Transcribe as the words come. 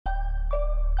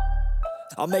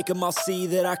I'll make them all see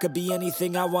that I could be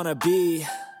anything I wanna be.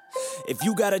 If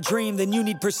you got a dream, then you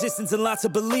need persistence and lots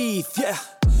of belief, yeah.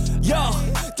 Yo,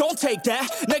 don't take that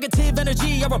negative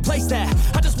energy, I replace that.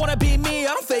 I just wanna be me,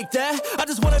 I don't fake that. I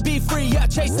just wanna be free, yeah,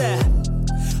 chase that.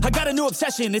 I got a new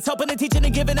obsession, it's helping and teaching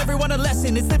and giving everyone a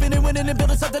lesson. It's living and winning and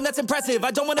building something that's impressive.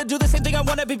 I don't wanna do the same thing, I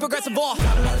wanna be progressive. Got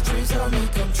a lot of dreams that I'll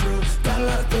make come true. Got a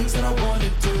lot of things that I wanna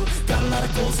do. Got a lot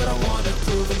of goals that I wanna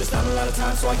prove. And there's not a lot of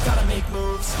time, so I gotta make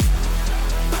moves.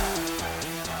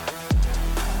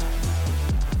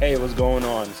 Hey, what's going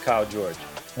on? It's Kyle George.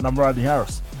 And I'm Rodney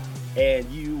Harris. And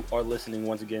you are listening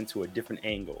once again to a different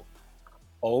angle.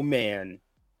 Oh man.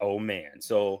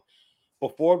 So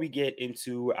before we get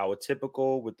into our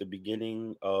typical with the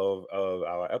beginning of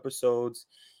our episodes,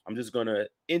 I'm just going to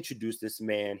introduce this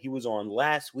man. He was on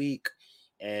last week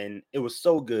and it was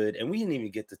so good. And we didn't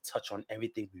even get to touch on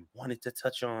everything we wanted to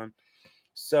touch on.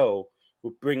 So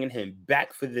we're bringing him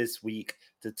back for this week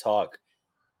to talk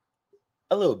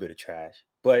a little bit of trash,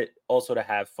 but also to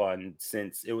have fun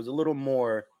since it was a little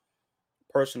more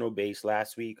personal based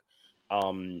last week.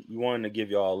 We wanted to give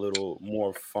y'all a little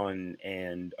more fun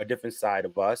and a different side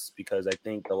of us because I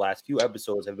think the last few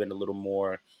episodes have been a little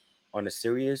more on a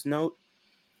serious note.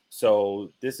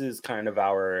 So this is kind of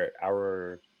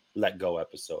our let go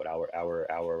episode,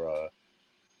 our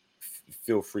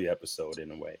feel free episode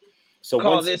in a way. So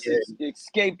call this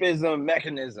escapism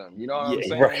mechanism. You know what I'm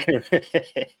saying? Right.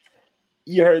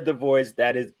 You heard the voice.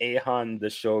 That is Ahan the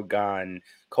Shogun,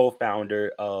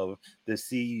 co-founder of the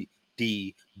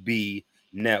CDB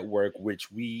network,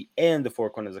 which we and the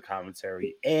Four Corners of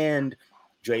Commentary and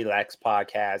Dre Lax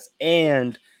podcast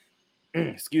and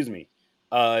excuse me,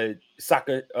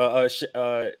 soccer,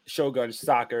 Shogun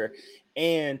Soccer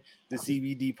and the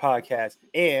CBD podcast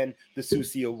and the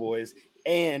Susio Boys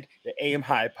and the AM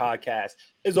High podcast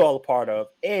is all a part of,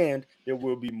 and there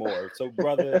will be more. So,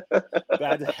 brother,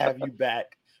 glad to have you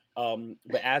back.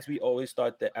 But as we always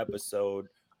start the episode,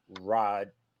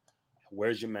 Rod,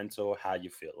 where's your mental? How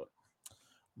you feeling?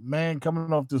 Man,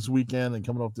 coming off this weekend and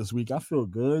coming off this week, I feel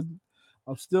good.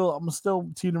 I'm still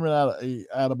teetering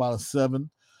at about a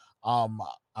 7. I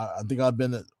think I've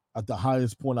been at the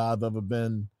highest point I've ever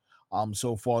been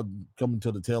so far coming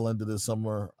to the tail end of this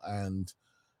summer, and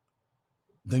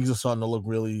things are starting to look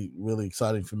really, really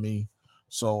exciting for me.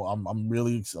 So I'm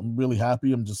really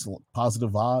happy. I'm just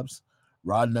positive vibes,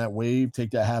 riding that wave,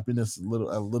 take that happiness a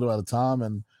little at a time.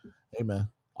 And hey, man,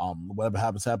 whatever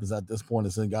happens at this point.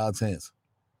 It's in God's hands.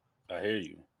 I hear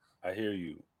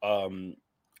you.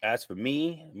 As for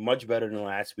me, much better than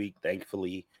last week,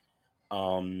 thankfully.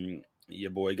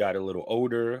 Your boy got a little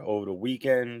older over the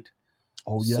weekend.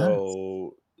 Oh yeah.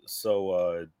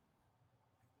 So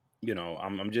you know,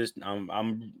 I'm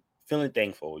feeling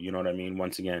thankful. You know what I mean?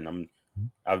 Once again,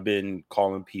 I've been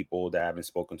calling people that I haven't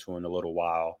spoken to in a little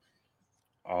while.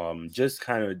 Just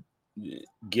kind of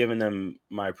giving them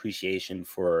my appreciation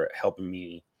for helping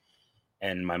me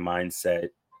and my mindset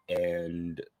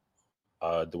and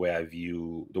the way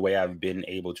I've been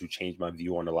able to change my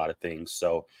view on a lot of things.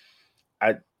 So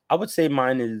I would say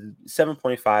mine is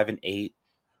 7.5 and 8.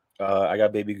 I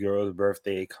got baby girl's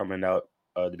birthday coming up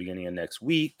the beginning of next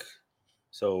week.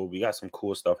 So we got some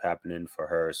cool stuff happening for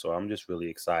her. So I'm just really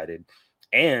excited.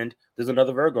 And there's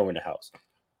another Virgo in the house.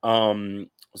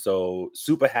 So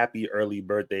super happy early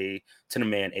birthday to the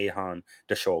man Ahan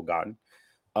the Shogun.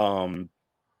 So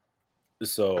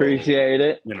appreciate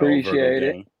it. You know, appreciate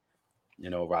it. You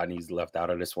know, Rodney's left out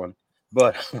of this one.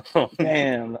 But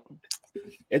damn.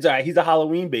 It's all right. He's a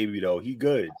Halloween baby, though. He's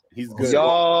good.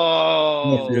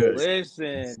 Yo,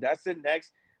 listen, that's the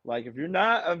next. Like, if you're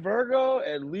not a Virgo,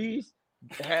 at least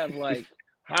have like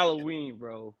Halloween,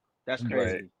 bro. That's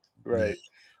crazy. Right. Which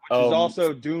is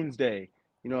also Doomsday.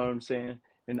 You know what I'm saying?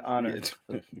 In honor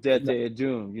of Death Day of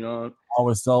Doom. You know. I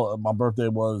always tell my birthday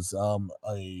was a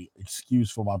excuse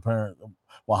for my parents.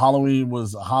 Well, Halloween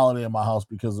was a holiday in my house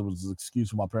because it was an excuse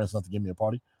for my parents not to give me a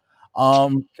party.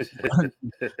 Yo,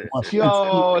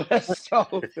 that's so.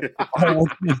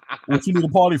 What you need a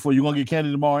party for? You're gonna get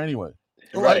candy tomorrow anyway.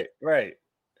 Right.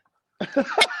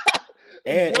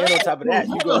 And on top of that,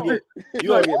 you gonna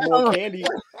get more candy.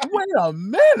 Wait a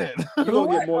minute. You're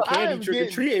gonna get more candy trick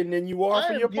or treating than you are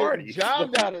for your party.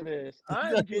 Jobbed out of this.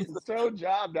 I'm getting so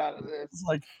jobbed out of this. It's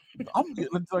like I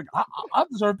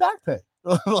deserve back pay.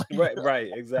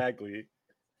 Right, exactly.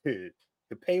 To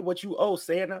pay what you owe,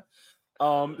 Santa.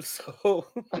 So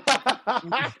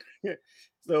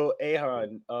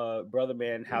Ahan, brother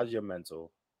man, how's your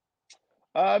mental?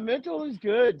 Mental is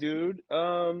good, dude.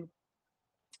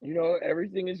 You know,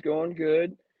 everything is going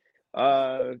good.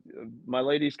 My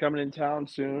lady's coming in town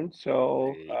soon,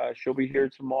 so she'll be here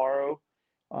tomorrow.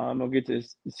 I'll get to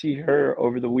see her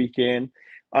over the weekend.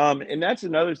 And that's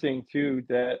another thing too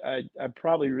that I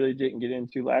probably really didn't get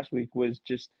into last week was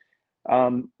just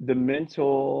the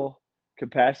mental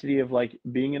capacity of like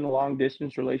being in a long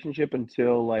distance relationship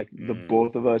until like the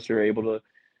both of us are able to,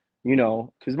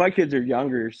 because my kids are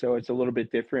younger, so it's a little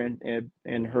bit different.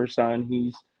 And her son,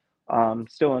 he's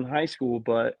still in high school,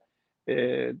 but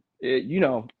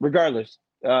regardless,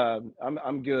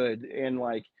 I'm good. And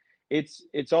like,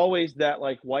 it's always that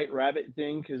like white rabbit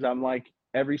thing because I'm like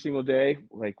every single day,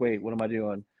 like, wait, what am I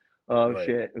doing? Oh Right.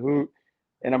 shit, who?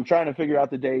 And I'm trying to figure out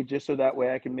the day just so that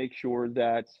way I can make sure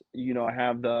that I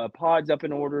have the pods up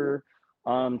in order.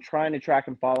 Trying to track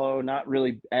and follow, not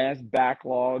really as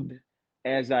backlogged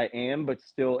as I am, but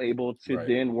still able to Right.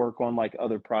 then work on like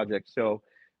other projects. So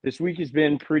this week has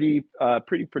been pretty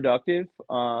productive.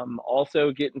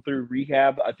 Also getting through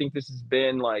rehab. I think this has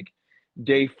been like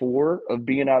day 4 of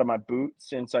being out of my boot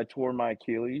since I tore my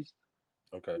Achilles.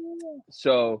 Okay.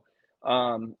 So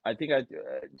I think I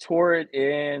tore it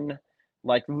in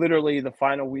like literally the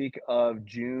final week of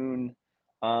June.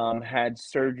 Had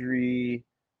surgery.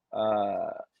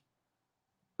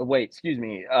 Wait, excuse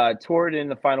me. Tore it in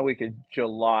the final week of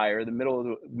July or the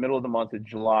middle of the month of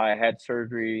July. I had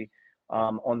surgery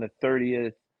on the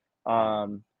 30th,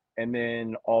 and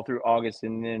then all through August,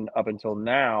 and then up until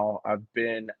now, I've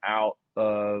been out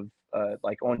of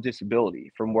like on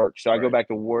disability from work. So I go Right. back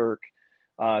to work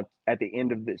at the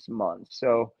end of this month.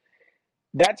 So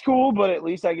that's cool, but at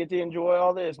least I get to enjoy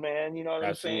all this, man. You know what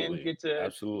I'm saying? Absolutely.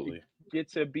 Absolutely. Get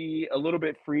to be a little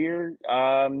bit freer.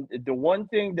 The one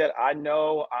thing that I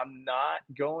know I'm not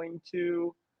going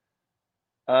to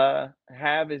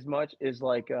have as much is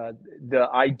like the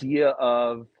idea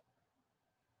of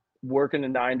working a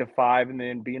 9 to 5 and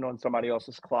then being on somebody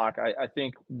else's clock. I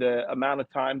think the amount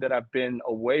of time that I've been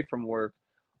away from work,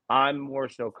 I'm more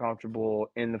so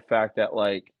comfortable in the fact that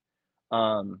like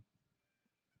um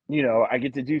I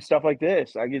get to do stuff like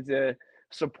this. I get to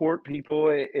support people.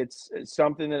 It's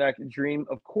something that I can dream.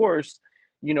 Of course,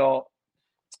 you know,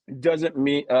 doesn't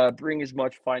bring as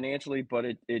much financially, but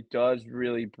it does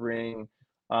really bring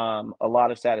a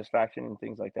lot of satisfaction and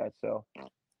things like that. So,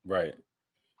 Right.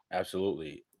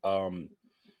 Absolutely.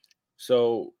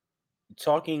 So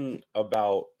talking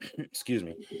about excuse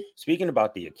me, speaking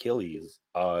about the Achilles,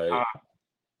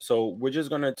 so we're just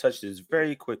gonna touch this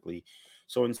very quickly.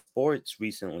 So in sports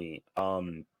recently,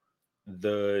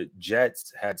 the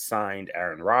Jets had signed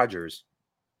Aaron Rodgers,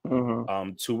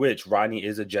 mhm. to which Rodney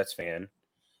is a Jets fan.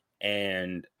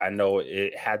 And I know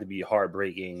it had to be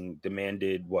heartbreaking,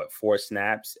 demanded what 4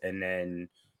 snaps, and then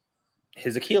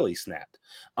his Achilles snapped.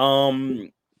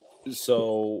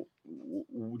 So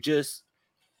just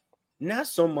not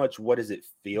so much what does it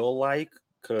feel like,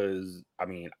 because I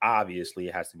mean, obviously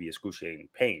it has to be excruciating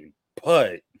pain,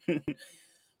 but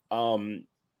um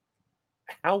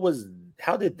how was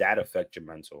how did that affect your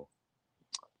mental?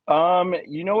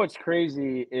 What's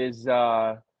crazy is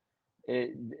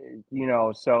it,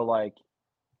 so like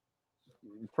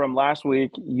from last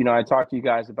week, I talked to you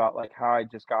guys about like how I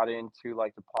just got into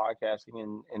like the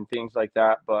podcasting and things like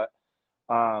that. But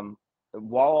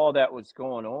while all that was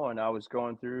going on, I was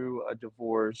going through a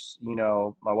divorce.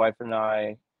 My wife and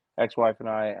I, ex-wife and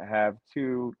I, have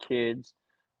 2 kids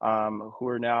who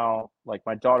are now like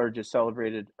my daughter just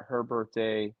celebrated her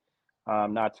birthday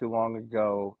not too long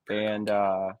ago, and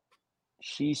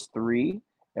she's 3,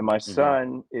 and my Hmm.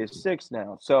 son is 6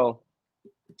 now. So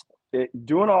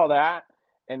doing all that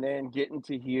and then getting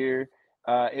to here,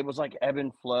 it was like ebb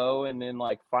and flow, and then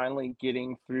like finally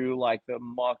getting through like the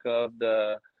muck of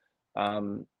the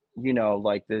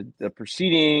like the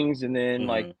proceedings, and then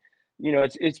like Hmm.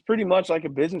 it's pretty much like a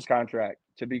business contract,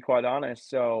 to be quite honest.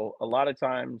 So a lot of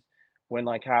times when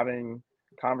like having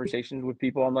conversations with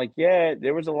people, I'm like, yeah,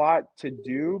 there was a lot to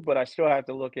do, but I still have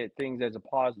to look at things as a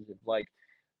positive. Like,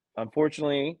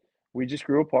 unfortunately, we just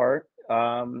grew apart.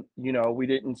 We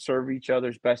didn't serve each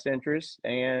other's best interests,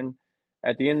 and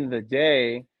at the end of the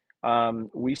day,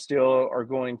 we still are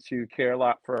going to care a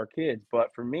lot for our kids.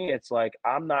 But for me, it's like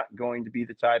I'm not going to be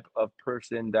the type of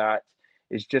person that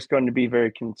is just going to be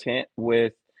very content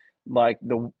with like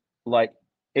the like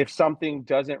if something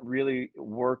doesn't really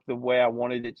work the way I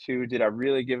wanted it to, did I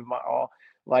really give it my all?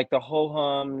 Like the whole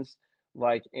hums,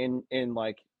 like in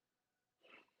like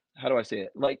how do I say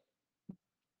it? Like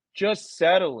just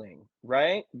settling,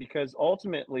 right? Because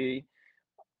ultimately,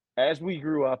 as we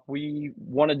grew up, we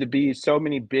wanted to be so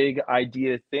many big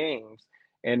idea things.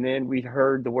 And then we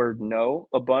heard the word no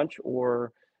a bunch,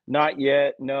 or not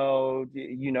yet, no,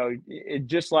 it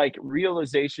just like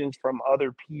realizations from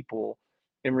other people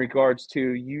in regards to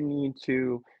you need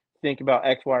to think about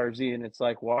X, Y, or Z. And it's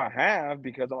like, well, I have,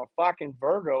 because I'm a fucking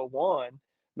Virgo, one.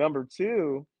 Number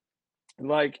two,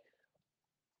 like,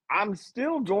 I'm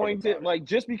still going to, like,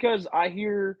 just because I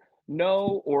hear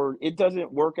no or it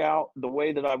doesn't work out the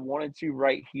way that I wanted to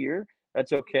right here,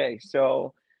 that's okay.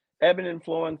 So ebbing and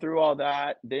flowing through all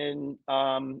that. Then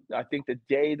I think the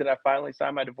day that I finally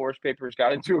signed my divorce papers,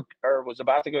 got into or was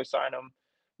about to go sign them,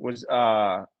 was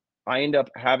I ended up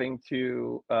having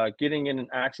to getting in an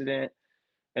accident.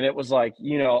 And it was like,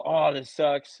 oh, this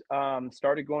sucks.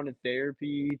 Started going to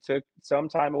therapy, took some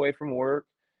time away from work,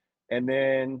 and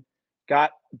then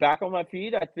got back on my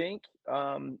feet, I think,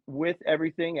 with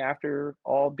everything after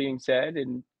all being said.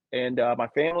 And my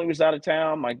family was out of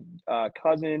town. My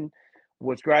cousin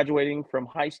was graduating from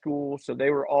high school, so they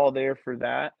were all there for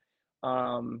that.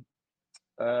 Um,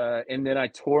 and then I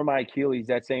tore my Achilles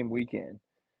that same weekend.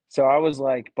 So I was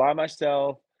like by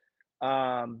myself.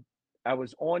 Um, I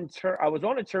was on I was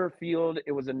on a turf field.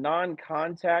 It was a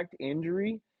non-contact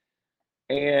injury,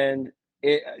 and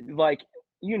it like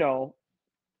you know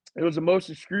it was the most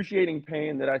excruciating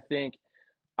pain that I think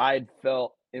I'd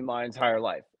felt in my entire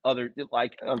life.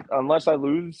 Unless I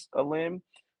lose a limb,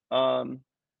 um,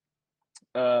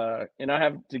 and I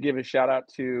have to give a shout out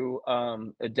to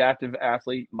adaptive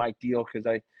athlete Mike Deal, because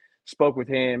I spoke with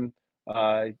him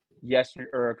yesterday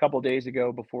or a couple days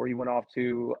ago before he went off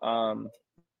to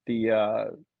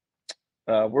the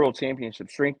World Championship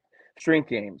strength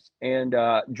games, and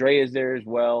Dre is there as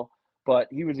well. But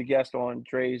he was a guest on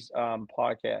Dre's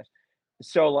podcast.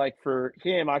 So like for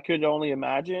him, I could only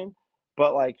imagine.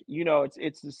 But like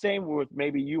it's the same with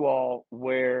maybe you all,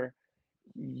 where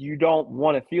you don't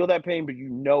want to feel that pain, but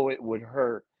it would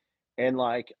hurt. And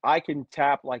like I can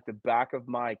tap like the back of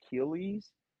my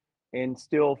Achilles and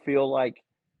still feel like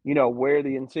where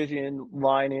the incision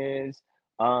line is.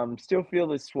 Still feel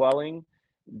the swelling.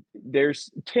 There's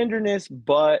tenderness,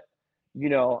 but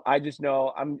I just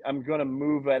know I'm gonna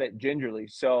move at it gingerly.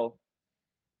 So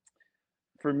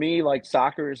for me, like,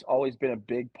 soccer has always been a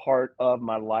big part of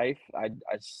my life.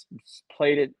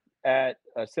 Played it at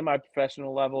a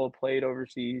semi-professional level, played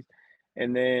overseas,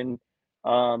 and then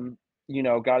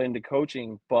got into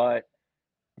coaching. But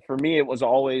for me, it was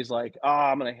always like,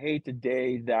 I'm gonna hate the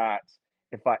day that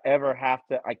if I ever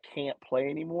I can't play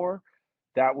anymore.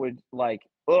 That would like,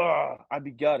 I'd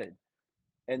be gutted.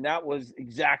 And that was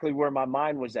exactly where my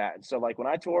mind was at. So like when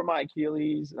I tore my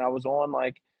Achilles and I was on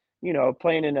like,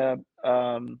 playing in a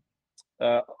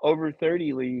over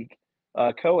 30 league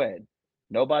co-ed,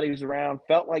 nobody was around,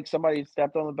 felt like somebody had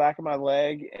stepped on the back of my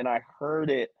leg, and I heard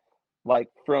it like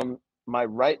from my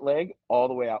right leg all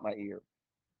the way out my ear.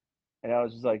 And I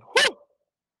was just like, whoo!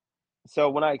 So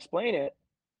when I explain it,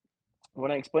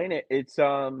 it's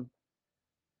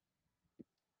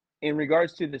in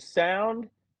regards to the sound,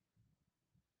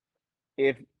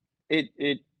 if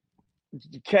it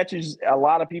catches a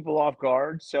lot of people off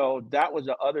guard. So that was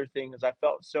the other thing, is I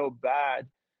felt so bad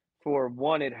for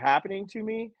one, it happening to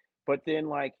me, but then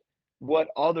like what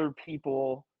other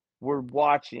people were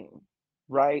watching,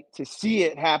 right? To see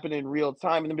it happen in real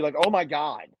time and then be like, oh my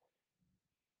God.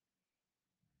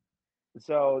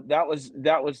 So that was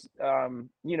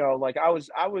like I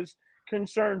was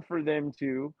concerned for them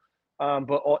too.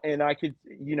 But and I could,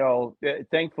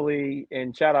 thankfully,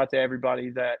 and shout out to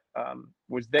everybody that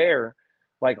was there,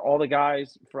 like all the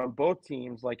guys from both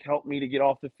teams, like helped me to get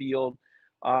off the field.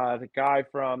 The guy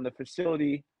from the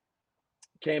facility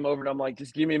came over and I'm like,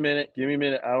 just give me a minute. I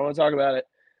don't want to talk about it.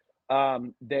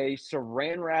 They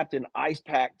saran wrapped an ice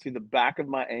pack to the back of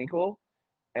my ankle,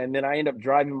 and then I end up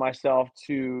driving myself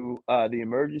to the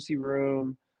emergency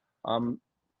room.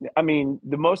 I mean,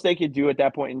 the most they could do at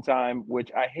that point in time,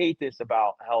 which I hate this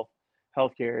about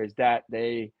healthcare, is that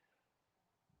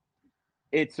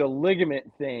it's a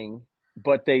ligament thing,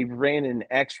 but they ran an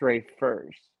X-ray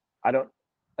first.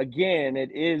 Again,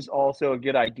 it is also a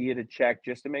good idea to check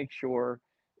just to make sure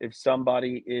if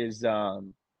somebody is,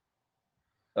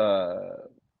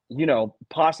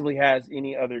 possibly has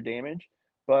any other damage.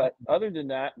 But other than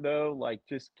that, though, like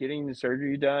just getting the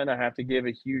surgery done, I have to give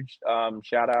a huge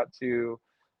shout out to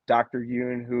Dr.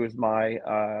 Yoon, who is my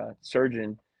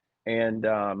surgeon, and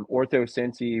Ortho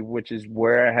Sensi, which is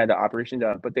where I had the operation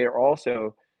done. But they are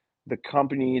also the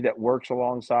company that works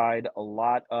alongside a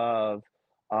lot of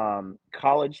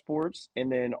college sports,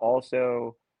 and then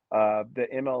also the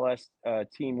MLS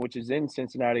team, which is in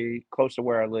Cincinnati, close to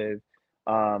where I live.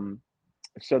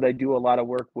 So they do a lot of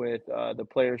work with the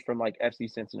players from like FC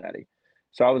Cincinnati.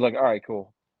 So I was like, all right,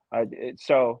 cool.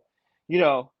 So,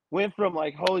 went from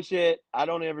like, holy shit, I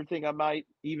don't ever think I might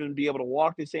even be able to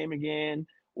walk the same again,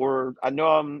 or I know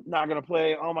I'm not going to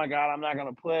play. Oh my God, I'm not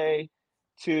going to play.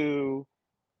 to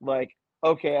like,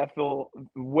 okay, I feel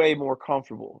way more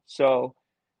comfortable. So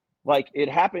like it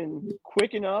happened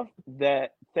quick enough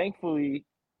that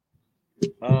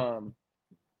um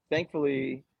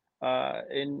thankfully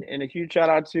and a huge shout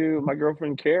out to my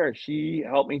girlfriend Kara. She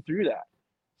helped me through that.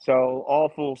 So all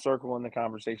full circle in the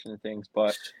conversation of things.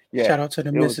 But yeah, Shout out to the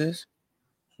it was, missus.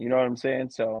 you know what I'm saying?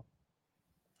 So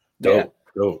yeah.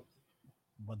 Dope.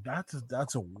 But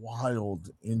that's a wild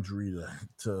injury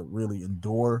to really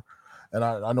endure. And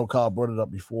I know Kyle brought it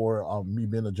up before. Me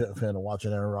being a Jet fan and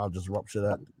watching Aaron Rodgers rupture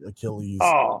that Achilles.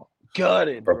 Oh,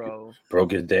 gutted, bro.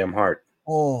 Broke his damn heart.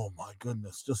 Oh my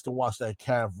goodness! Just to watch that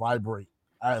calf vibrate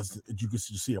as you can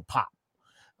see a pop.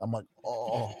 I'm like,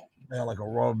 oh man, like a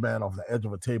rubber band off the edge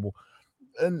of a table.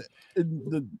 And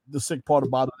the sick part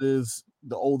about it is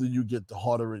the older you get, the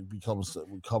harder it becomes to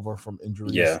recover from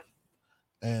injuries. Yeah.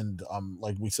 And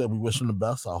like we said, we wish him the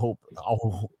best. I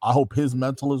hope his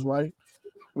mental is right.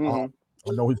 Mhm.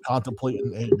 I know he's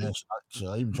contemplating. Hey man, should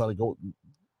I even try to go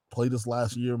play this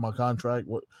last year of my contract?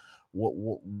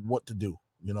 What to do?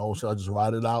 You know, should I just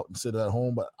ride it out and sit at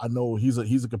home? But I know he's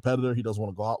a competitor. He doesn't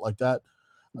want to go out like that.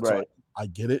 Right. So I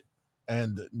get it.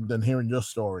 And then hearing your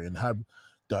story and have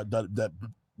that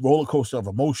roller coaster of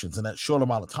emotions in that short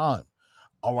amount of time.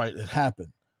 All right, it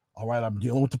happened. All right, I'm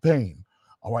dealing with the pain.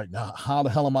 All right, now how the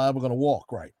hell am I ever going to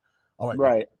walk? Right. All right.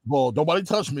 Right. Well, nobody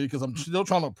touch me because I'm still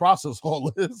trying to process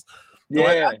all this.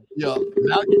 Yeah. Yeah.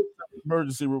 Now you're in the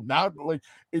emergency room. Now, like,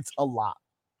 it's a lot.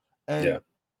 And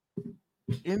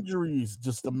injuries,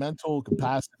 just the mental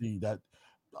capacity that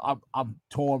I'm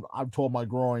torn. I've torn my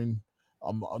groin.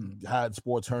 I'm had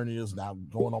sports hernias. Now I'm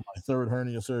going on my third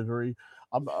hernia surgery.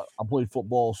 I play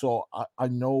football, so I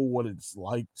know what it's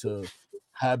like to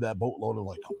have that boatload of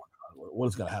like, oh my god, what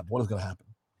is gonna happen? What is gonna happen?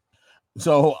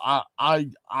 So I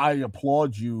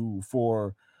applaud you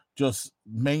for just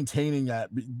maintaining that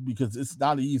because it's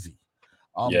not easy.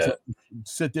 To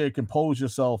sit there, compose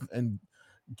yourself, and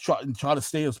try to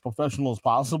stay as professional as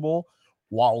possible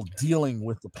while dealing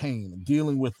with the pain,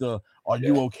 dealing with the "Are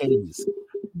you okay?"s.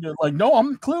 You're like, no,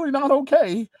 I'm clearly not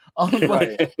okay.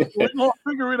 Right. We're gonna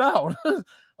figure it out.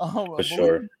 For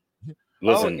sure.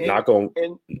 Listen, not going.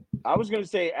 And I was going to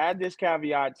say, add this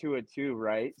caveat to it too,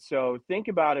 right? So think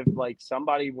about if like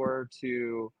somebody were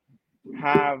to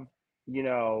have, you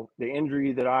know, the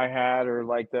injury that I had, or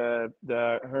like the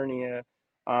hernia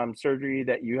surgery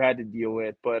that you had to deal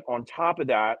with, but on top of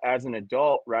that, as an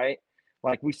adult, right?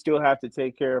 Like we still have to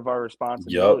take care of our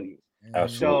responsibilities.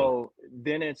 Absolutely. So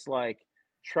then it's like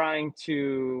trying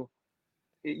to,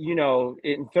 you know,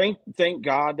 and thank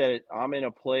God that I'm in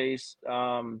a place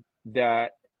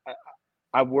that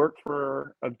I work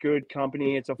for a good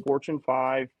company. It's a Fortune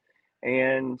 5,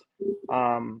 and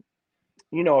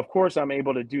you know, of course, I'm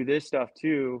able to do this stuff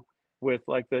too with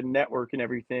like the network and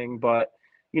everything. But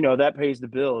you know, that pays the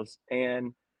bills,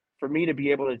 and for me to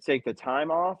be able to take the time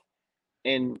off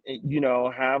and you know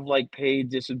have like paid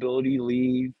disability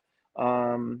leave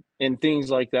and things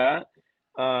like that,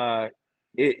 uh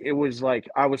it was like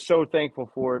I was so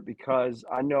thankful for it, because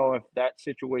I know if that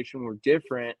situation were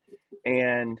different,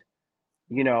 and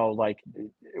you know like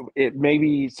it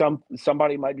maybe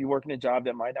somebody might be working a job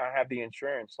that might not have the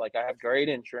insurance. Like I have great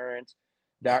insurance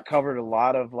that covered a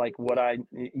lot of like what I,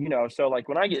 you know, so like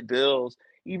when I get bills,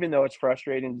 even though it's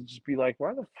frustrating to just be like,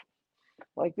 why the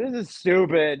like this is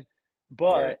stupid,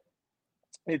 Right. but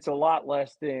it's a lot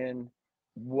less than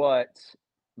what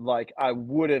like I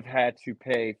would have had to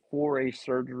pay for a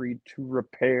surgery to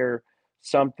repair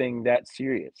something that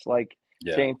serious. Like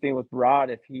Yeah. same thing with Rod,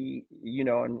 if he, you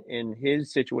know, in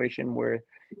his situation where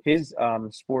his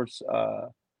sports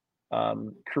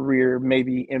career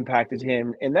maybe impacted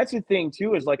him. And that's the thing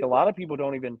too, is like a lot of people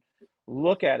don't even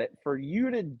look at it. For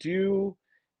you to do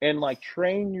and like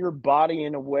train your body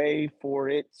in a way for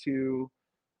it to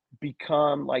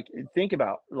become like, think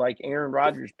about like Aaron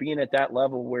Rodgers being at that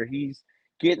level where he's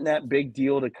getting that big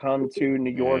deal to come to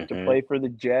New York to Mm-hmm. play for the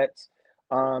Jets,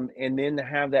 and then to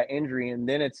have that injury, and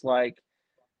then it's like,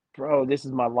 bro, this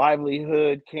is my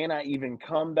livelihood. Can I even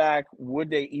come back? Would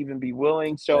they even be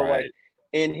willing? So like Right.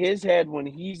 in his head, when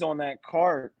he's on that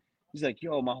cart, he's like,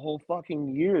 yo, my whole fucking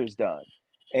year is done.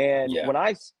 And Yeah. when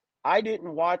I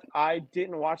didn't watch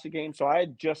the game, so I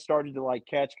had just started to like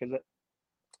catch, because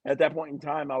at that point in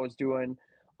time I was doing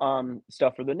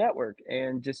stuff for the network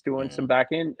and just doing Mm-hmm. some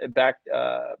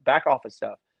back office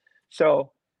stuff.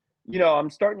 So you know, I'm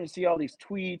starting to see all these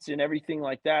tweets and everything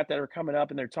like that that are coming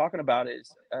up, and they're talking about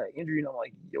his injury, and I'm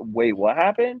like, wait, what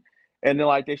happened? And then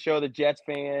like they show the Jets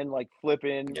fan like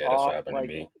flipping Yeah, that's what off, happened to like,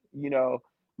 me. you know,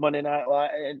 Monday Night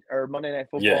Yeah.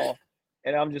 Football,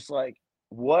 and I'm just like,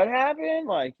 what happened?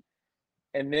 Like,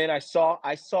 and then I saw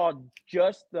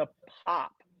just the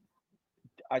pop.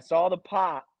 I saw the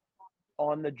pop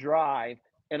on the drive,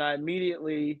 and I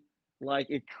immediately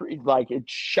it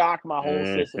shocked my whole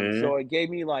system. Mm-hmm. So it gave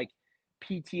me like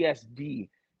PTSD.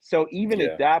 So even Yeah.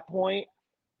 at that point,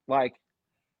 like,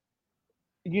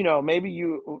 maybe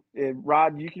you,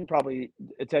 Rod, you can probably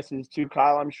attest to this too.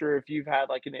 Kyle, I'm sure if you've had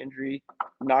like an injury,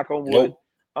 knock on wood.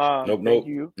 Nope. Thank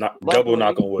you. Not double Luckily,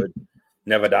 knock on wood.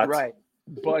 Never that. right.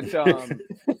 But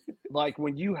like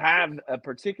when you have a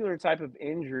particular type of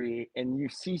injury and you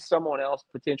see someone else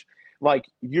potential, like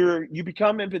you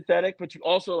become empathetic, but you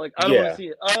also like, I don't want to Yeah. see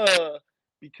it,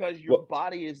 because your Well,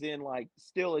 body is in like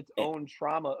still its own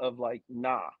trauma of like,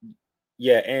 nah.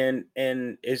 yeah, and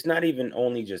it's not even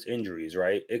only just injuries,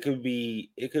 right? It could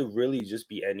really just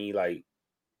be any like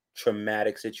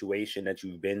traumatic situation that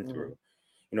you've been Mhm. through.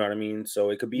 You know what I mean? So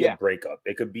it could be a Yeah. breakup.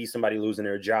 It could be somebody losing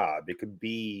their job. It could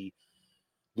be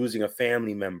losing a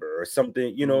family member or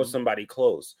something, Mhm. somebody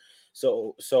close.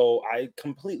 So I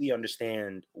completely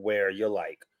understand where you're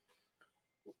like,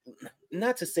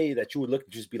 not to say that you would look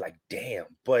just be like, damn,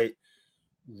 but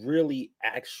really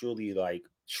actually like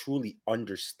truly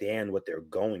understand what they're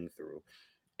going through.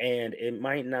 And it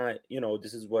might not,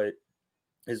 this is what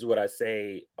I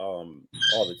say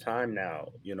all the time now.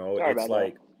 Sorry It's about that.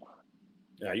 like,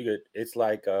 no, you good. It's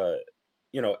like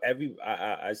every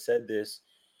I said this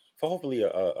for hopefully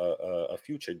a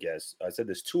future guest. I said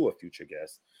this to a future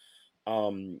guest.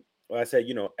 I said,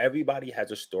 everybody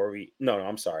has a story. No,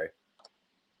 I'm sorry.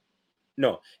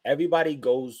 No, everybody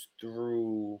goes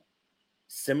through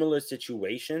similar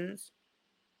situations,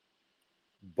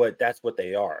 but that's what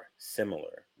they are,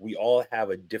 similar. We all have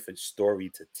a different story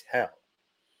to tell.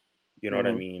 You know what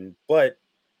I Mhm. mean? But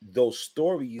those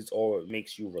stories are what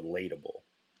makes you relatable.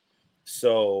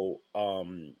 So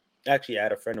actually I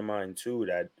had a friend of mine too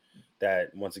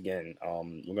that once again,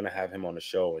 we're gonna have him on the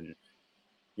show, and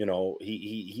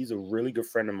he's a really good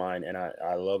friend of mine, and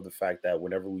I love the fact that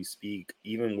whenever we speak,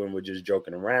 even when we're just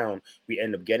joking around, we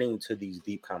end up getting into these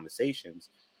deep conversations.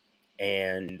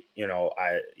 And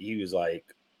he was like,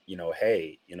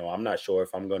 hey, I'm not sure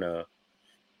if I'm gonna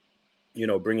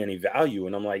bring any value.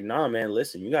 And I'm like, nah, man,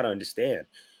 listen, you got to understand.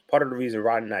 Part of the reason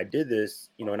Rod and I did this,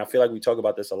 and I feel like we talk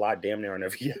about this a lot, damn near on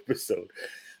every episode.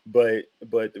 But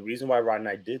the reason why Rod and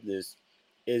I did this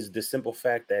is the simple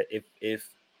fact that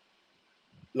if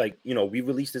like we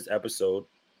release this episode,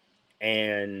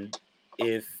 and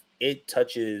if it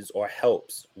touches or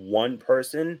helps one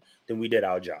person, then we did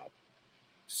our job.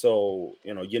 So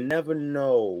you never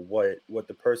know what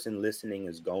the person listening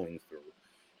is going through,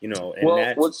 and Well,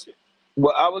 that's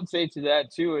what I would say to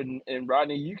that too, and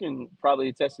Rodney, you can probably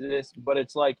attest to this, but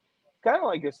it's like kind of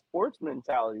like a sports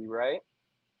mentality, right?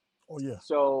 Oh yeah.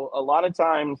 So a lot of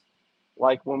times,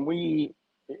 like when we,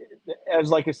 as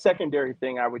like a secondary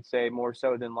thing, I would say more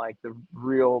so than like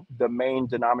the main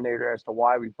denominator as to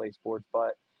why we play sports,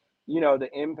 but the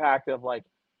impact of like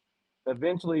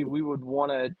eventually we would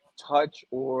want to touch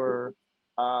or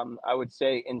I would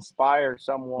say inspire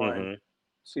someone hmm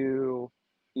to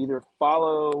either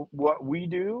follow what we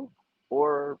do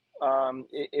or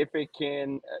if it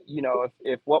can,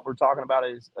 if what we're talking about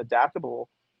is adaptable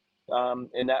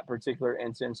in that particular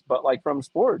instance. But like from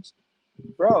sports,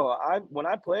 bro, when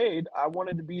I played, I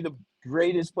wanted to be the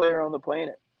greatest player on the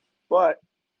planet. But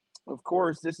of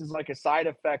course, this is like a side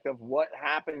effect of what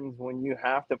happens when you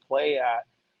have to play at,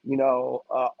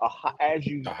 as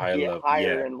you a high get level,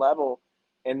 higher yeah, in level,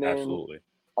 and then absolutely.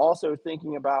 also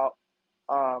thinking about,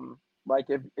 like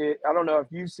I don't know if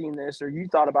you've seen this or you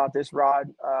thought about this,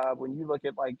 Rod, when you look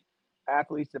at like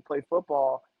athletes that play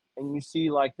football and you see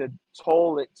like the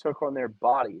toll it took on their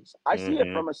bodies. I see it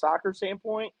hmm from a soccer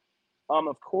standpoint.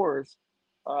 Of course,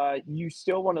 you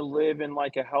still want to live in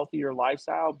like a healthier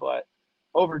lifestyle, but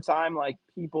over time, like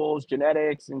people's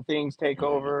genetics and things take hmm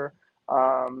over.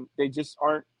 They just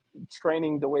aren't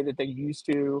training the way that they used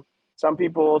to. Some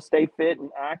people stay fit and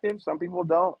active, some people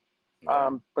don't. yeah.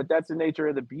 But that's the nature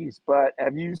of the beast. But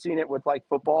have you seen it with like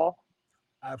football?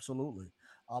 Absolutely.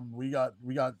 We got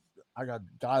I got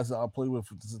guys that I play with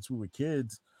since we were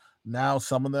kids. Now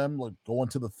some of them like go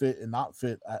into the fit and not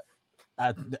fit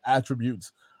at the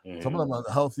attributes. Some of hmm them are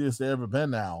the healthiest they ever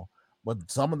been now, but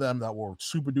some of them that were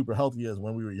super duper healthy as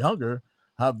when we were younger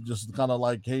have just kind of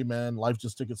like, hey man, life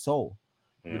just took its toll.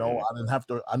 hmm I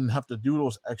didn't have to do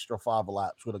those extra 5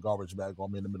 laps with a garbage bag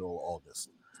on me in the middle of August.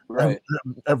 Every, Right.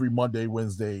 every Monday,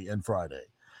 Wednesday, and Friday.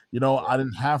 yeah. I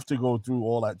didn't have to go through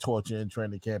all that torture in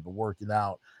training camp and working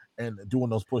out and doing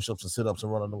those push-ups and sit-ups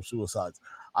and running those suicides.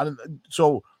 I didn't.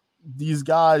 So these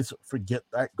guys forget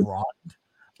that grind.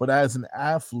 But as an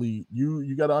athlete,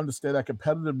 you got to understand that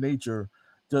competitive nature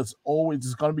just always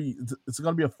it's gonna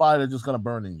be a fire that's just gonna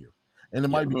burn in you, and it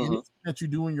might be anything that you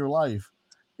do in your life.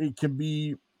 It can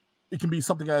be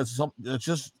something that's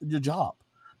just your job.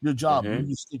 Your job. You need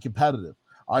to stay competitive.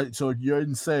 All right. So if you're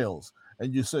in sales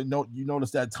and you say no, you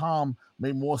notice that Tom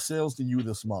made more sales than you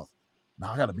this month.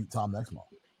 Now I got to beat Tom next month.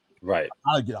 Right.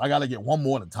 I got to get one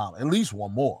more than Tom, at least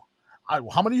one more.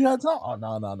 How many you had, Tom? Oh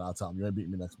no, Tom, you ain't beat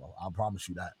me next month. I promise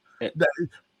you that.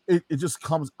 It just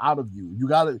comes out of you. You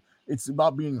got to. It's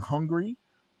about being hungry,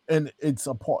 and it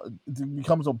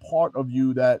becomes a part of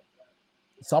you that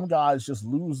some guys just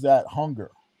lose that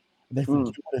hunger. They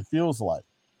forget what it feels like.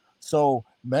 So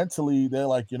mentally, they're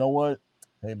like, you know what?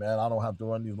 Hey, man, I don't have to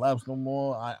run these laps no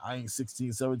more. I ain't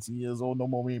 16, 17 years old no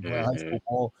more. We ain't playing high school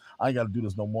ball. I ain't got to do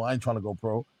this no more. I ain't trying to go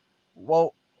pro.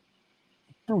 Well,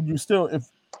 dude, you still, if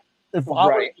I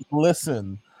would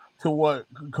listen to what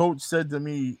coach said to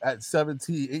me at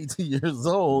 17, 18 years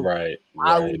old, I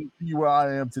wouldn't be where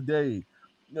I am today.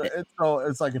 So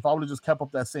it's like if I would have just kept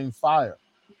up that same fire.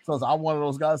 So I'm one of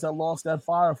those guys that lost that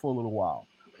fire for a little while.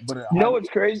 But you know what's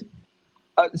crazy?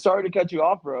 Sorry to cut you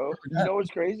off, bro. You know what's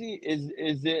crazy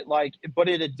is it like, but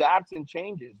it adapts and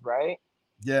changes, right?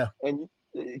 Yeah. And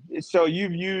so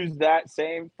you've used that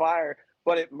same fire,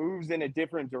 but it moves in a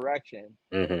different direction.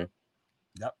 Yep.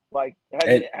 Like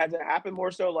has it happened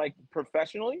more so like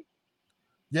professionally?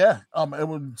 Yeah, it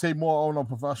would say more on a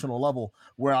professional level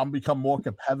where I'm become more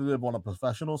competitive on a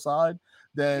professional side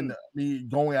than me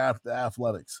going after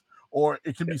athletics. Or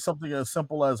it can be something as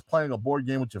simple as playing a board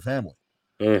game with your family.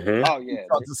 Oh yeah, you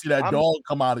start to see that dog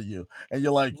come out of you, and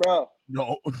you're like, bro,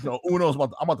 Uno's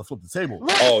I'm about to flip the table.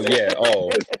 Oh yeah,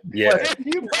 If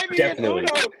you play me in Uno,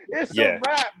 it's a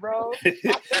wrap, bro.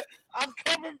 I'm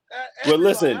coming. Well,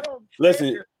 listen.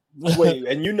 Wait,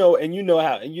 and you know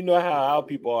how our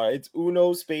people are. It's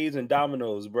Uno, spades, and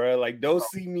dominoes, bro. Like don't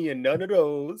see me in none of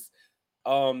those.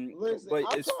 Listen, but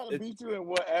I'm trying to beat you in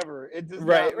whatever. It does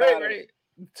not matter. Right.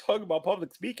 Talking about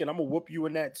public speaking, I'm gonna whoop you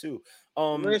in that too.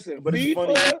 Listen, but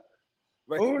FIFA, it's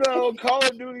funny. Uno, Call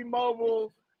of Duty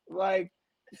Mobile, like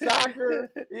soccer,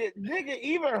 nigga,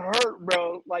 even hurt,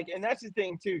 bro. Like, and that's the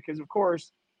thing too, because of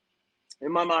course,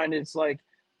 in my mind, it's like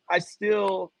I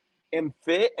still am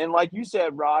fit, and like you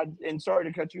said, Rod, and sorry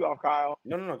to cut you off, Kyle.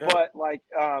 No, but like,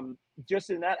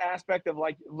 just in that aspect of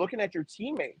like looking at your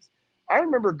teammates, I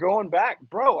remember going back,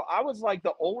 bro. I was like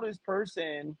the oldest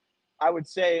person, I would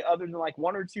say, other than like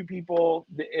one or two people,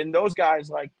 and those guys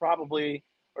like probably,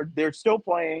 or they're still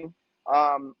playing.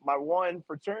 My one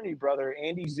fraternity brother,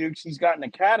 Andy Zooks, he's got an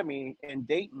academy in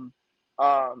Dayton,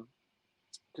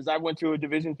 because I went to a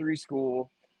Division III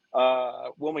school,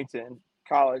 Wilmington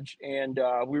College, and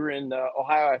we were in the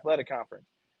Ohio Athletic Conference.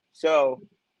 So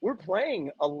we're playing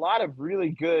a lot of really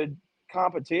good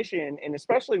competition, and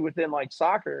especially within like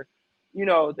soccer, you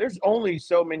know, there's only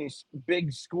so many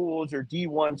big schools or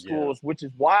D1 schools, which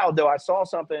is wild. Though I saw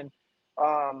something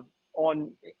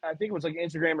on, I think it was like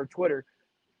Instagram or Twitter,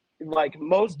 like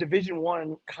most Division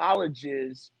I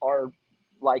colleges are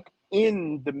like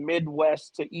in the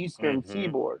Midwest to Eastern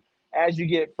seaboard. As you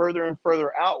get further and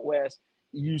further out west,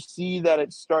 you see that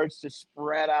it starts to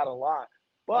spread out a lot.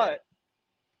 But,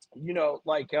 you know,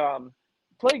 like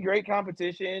play great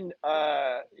competition,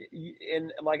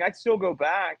 and like I'd still go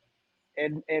back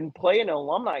and play in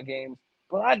alumni games,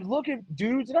 but I'd look at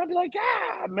dudes and I'd be like,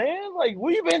 man, like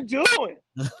what you been doing?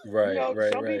 Right, you know,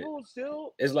 right, some right. People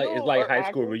still it's like high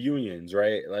school reunions,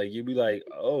 right? Like you'd be like,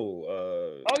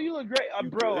 oh, you look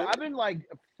great, bro. Good? I've been like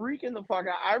freaking the fuck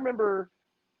out. I remember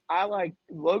I like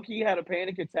low-key had a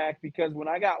panic attack because when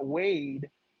I got weighed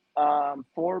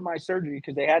for my surgery,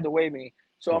 because they had to weigh me.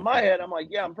 So in my head, I'm like,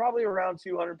 yeah, I'm probably around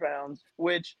 200 pounds,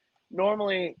 which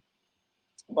normally,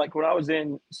 like when I was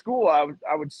in school,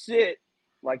 I would sit,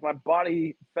 like my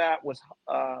body fat was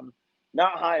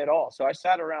not high at all. So I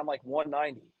sat around like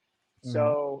 190.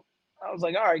 So I was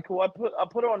like, all right, cool. I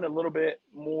put on a little bit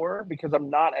more because I'm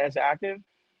not as active.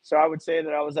 So I would say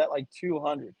that I was at like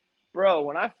 200. Bro,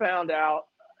 when I found out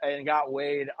and got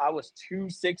weighed, I was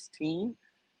 216.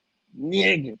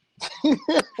 Nigga.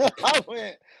 I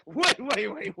went,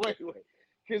 wait.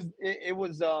 Because it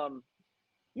was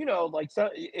you know, like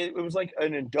it was like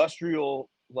an industrial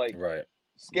like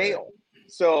scale.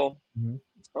 So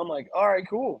I'm like, all right,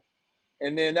 cool.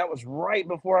 And then that was right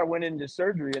before I went into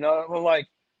surgery, and I'm like,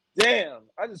 damn,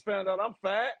 I just found out I'm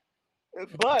fat.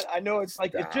 But I know it's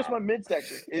like it's just my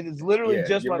midsection. It is literally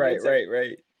just my midsection.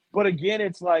 Right. But again,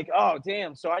 it's like, oh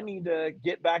damn, so I need to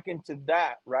get back into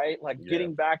that, right? Like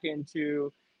getting back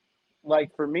into,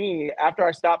 like for me, after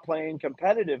I stopped playing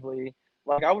competitively,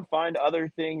 like I would find other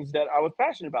things that I was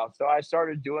passionate about. So I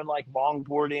started doing like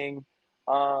longboarding,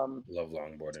 Love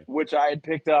longboarding, which I had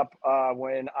picked up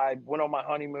when I went on my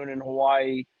honeymoon in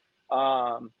Hawaii,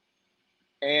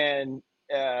 and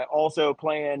also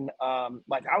playing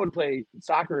like I would play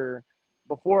soccer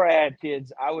before I had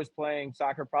kids. I was playing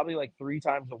soccer probably like 3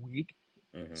 times a week.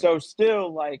 mm-hmm. So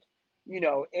still like, in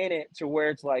it to where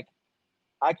it's like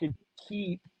I could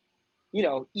keep,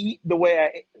 eat the way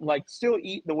I like still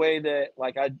eat the way that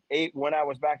like I ate when I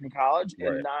was back in college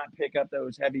and Right. not pick up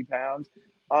those heavy pounds.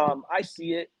 I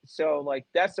see it. So like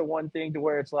that's the one thing to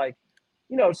where it's like,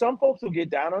 some folks will get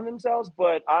down on themselves,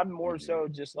 but I'm more Mm-hmm. so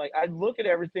just like I look at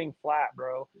everything flat,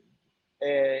 bro.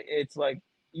 It's like,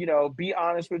 be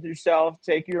honest with yourself,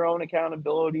 take your own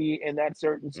accountability in that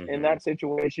in Mm-hmm. that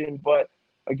situation. But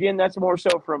again, that's more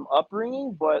so from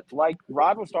upbringing. But like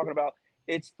Rod was talking about,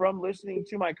 it's from listening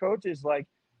to my coaches. Like,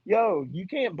 yo, you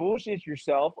can't bullshit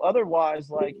yourself, otherwise,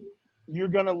 like you're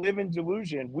gonna live in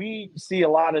delusion. We see a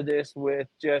lot of this with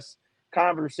just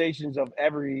conversations of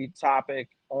every topic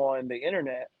on the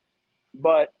internet.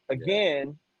 But Yeah.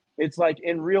 again, it's like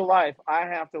in real life, I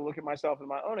have to look at myself and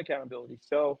my own accountability.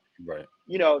 So, Right.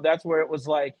 that's where it was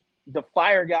like the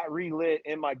fire got relit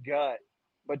in my gut.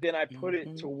 But then I put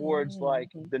it towards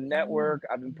like the network.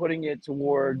 I've been putting it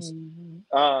towards,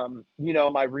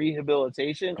 my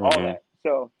rehabilitation, all Mm-hmm. that.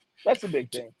 So that's a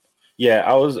big thing. Yeah,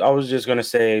 I was just gonna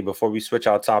say before we switch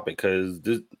our topic, because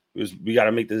we got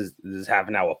to make this half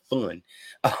an hour fun.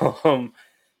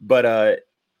 But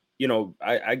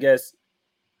I guess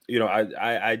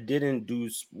I didn't do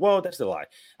well. That's a lie.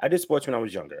 I did sports when I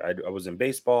was younger. I was in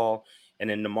baseball, and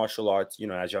then the martial arts.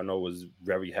 As y'all know, was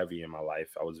very heavy in my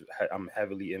life. I'm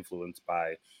heavily influenced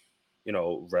by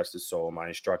rest of soul, my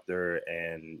instructor,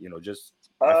 and just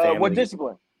my What family.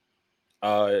 discipline?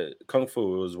 Kung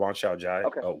Fu. It was Wang Xiao Jai.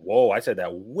 Okay. Oh, whoa! I said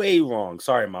that way wrong.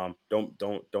 Sorry, mom. Don't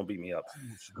beat me up.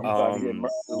 You about to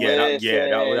get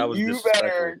That Listen, was you disrespectful.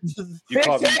 better You fix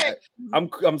called me. it.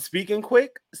 I'm speaking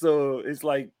quick, so it's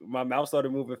like my mouth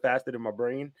started moving faster than my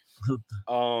brain.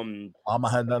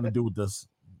 Mama had nothing to do with this.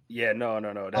 Yeah, no.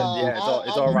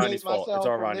 It's all Ronnie's fault. It's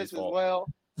all Ronnie's fault. Well.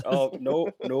 Oh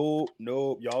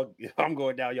no, y'all! I'm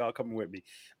going down. Y'all coming with me.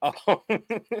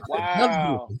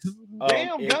 Wow.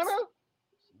 Damn, Gunna.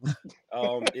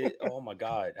 Oh my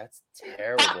God, that's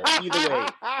terrible. Either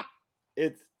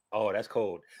way, that's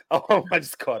cold. I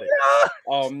just caught it.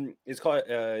 It's called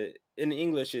in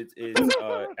English. It's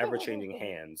ever changing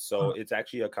hands. So it's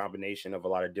actually a combination of a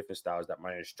lot of different styles that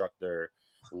my instructor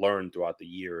learned throughout the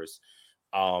years.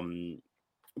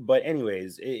 But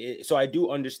anyways, so I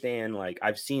do understand. Like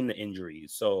I've seen the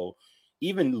injuries. So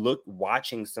even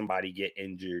watching somebody get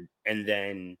injured and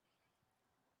then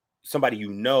somebody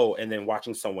and then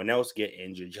watching someone else get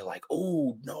injured, you're like,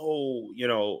 oh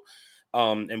no,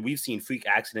 and we've seen freak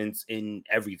accidents in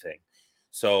everything.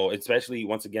 So especially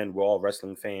once again, we're all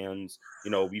wrestling fans.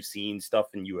 We've seen stuff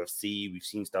in UFC, we've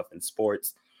seen stuff in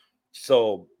sports.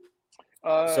 So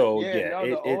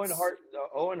The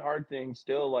Owen Hart thing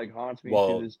still like haunts me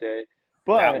to this day.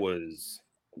 But that was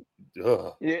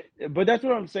yeah, but that's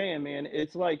what I'm saying, man.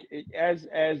 It's like as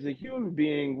a human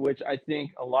being, which I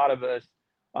think a lot of us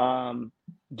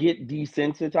get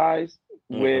desensitized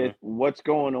with what's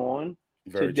going on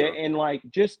today, and like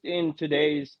just in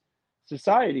today's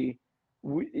society,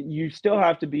 you still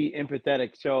have to be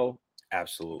empathetic. So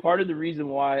absolutely, part of the reason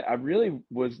why I really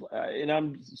was, and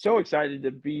I'm so excited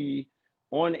to be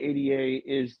on ADA,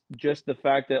 is just the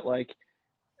fact that like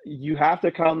you have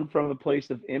to come from a place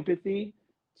of empathy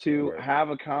to have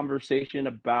a conversation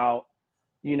about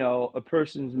a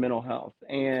person's mental health.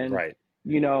 And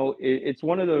it's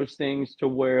one of those things to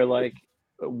where like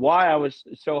why I was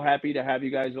so happy to have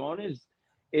you guys on is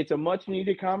it's a much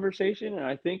needed conversation, and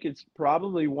I think it's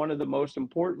probably one of the most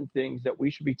important things that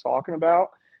we should be talking about,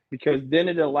 because then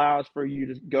it allows for you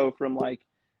to go from like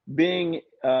being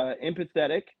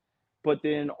empathetic, but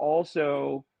then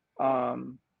also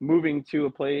moving to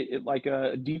a place like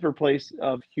a deeper place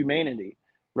of humanity,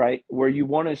 right? Where you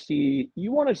want to see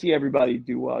everybody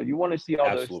do well. You want to see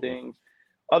all those things.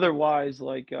 Otherwise,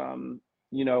 like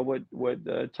what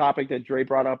the topic that Dre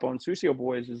brought up on Susio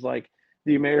Boys is like,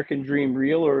 the American dream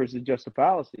real, or is it just a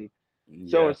fallacy?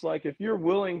 So it's like, if you're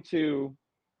willing to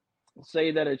say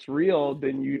that it's real,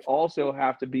 then you also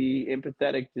have to be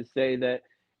empathetic to say that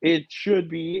it should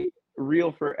be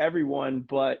real for everyone,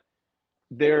 but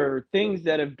there are things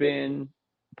that have been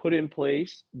put in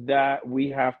place that we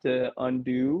have to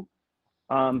undo.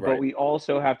 But we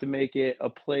also have to make it a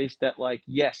place that like,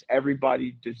 yes,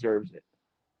 everybody deserves it.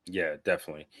 Yeah,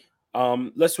 definitely.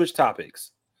 Let's switch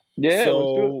topics. Yeah, so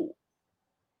let's do it.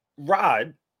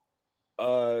 Rod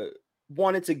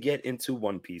wanted to get into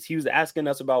One Piece. He was asking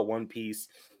us about One Piece.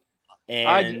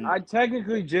 And I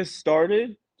technically just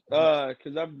started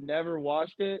because I've never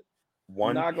watched it.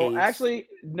 Not going OnePace.com. actually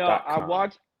no, I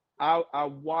watched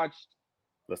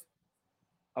Let's-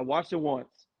 I watched it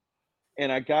once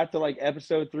and I got to like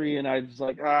episode 3 and I was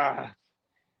like, yeah,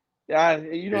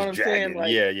 you know It's what I'm saying? dragging.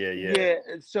 Like, Yeah.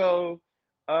 so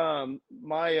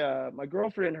my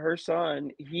girlfriend, her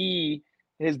son, he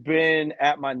has been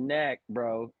at my neck,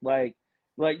 bro. Like,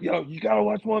 yo, you gotta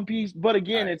watch One Piece. But All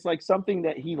again, right. it's like something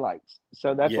that he likes.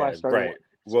 So that's why I Yeah, started. right.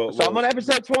 Well, So I'm well, on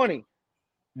episode 20.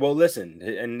 well, listen,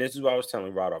 and this is what I was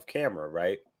telling Rod off camera,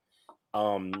 right?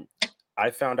 I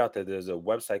found out that there's a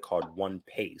website called One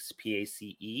Pace,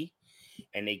 PACE,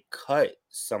 and they cut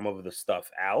some of the stuff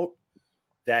out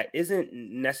that isn't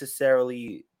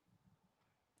necessarily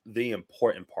the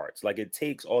important parts. Like it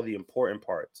takes all the important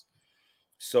parts.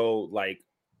 So like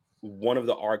one of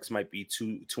the arcs might be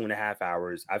 2.5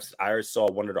 hours. I saw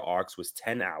one of the arcs was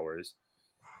 10 hours,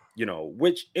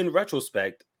 which in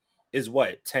retrospect is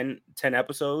what 10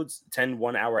 episodes, 10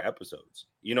 1 hour episodes.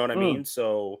 You know what I mean?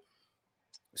 So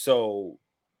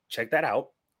check that out.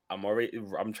 I'm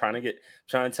trying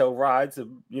to tell Rod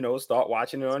to, start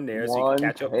watching it on there so you can One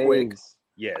catch up quick. Piece.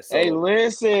 Yeah, Hey, so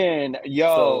listen,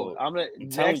 yo, so I'm gonna I'm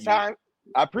telling next you, time.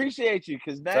 I appreciate you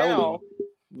because telling you,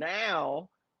 now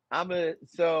I'm gonna.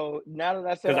 So now that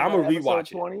I said because I'm I'm on gonna episode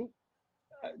rewatch it. 20,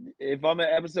 if I'm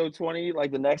at episode 20,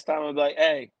 like the next time I'm like,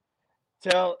 hey,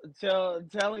 tell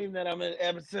him that I'm at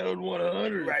episode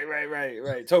 100.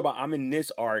 Right. Talk about I'm in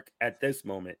this arc at this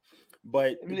moment.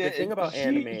 But the thing about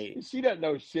anime, She doesn't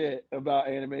know shit about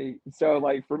anime. So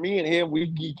like for me and him, we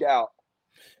geek out.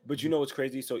 but you know what's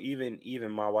crazy? So even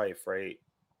my wife, right?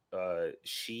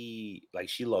 She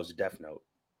loves Death Note.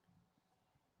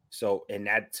 So and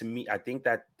that to me, I think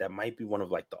that might be one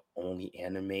of like the only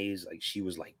animes like she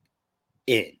was like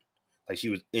in, like she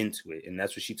was into it, and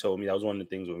that's what she told me. That was one of the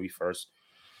things when we first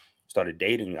started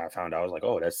dating. I found out I was like,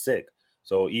 oh, that's sick.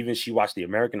 So even she watched the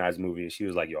Americanized movie, and she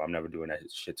was like, yo, I'm never doing that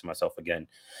shit to myself again.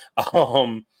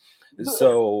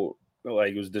 So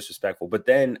like it was disrespectful. But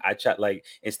then I chat like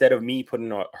instead of me putting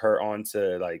her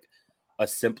onto like a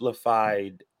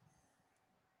simplified,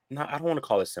 not I don't want to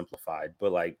call it simplified,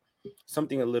 but like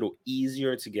something a little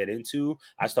easier to get into.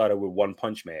 I started with One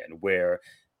Punch Man, where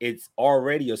it's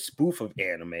already a spoof of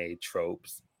anime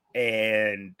tropes,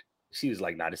 and she was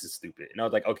like, "Nah, this is stupid." And I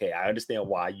was like, "Okay, I understand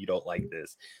why you don't like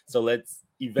this. So let's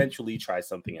eventually try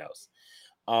something else."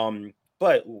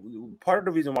 But part of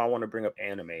the reason why I want to bring up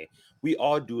anime, we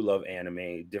all do love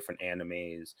anime, different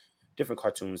animes, different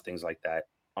cartoons, things like that.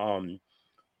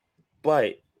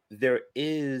 But there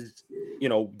is,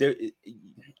 there,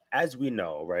 as we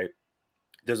know, right?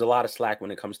 There's a lot of slack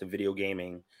when it comes to video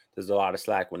gaming. There's a lot of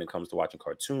slack when it comes to watching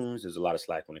cartoons. There's a lot of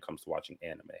slack when it comes to watching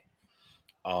anime.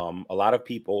 A lot of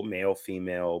people, male,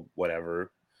 female,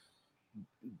 whatever,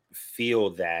 feel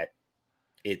that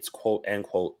it's quote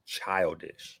unquote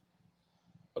childish.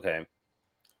 Okay.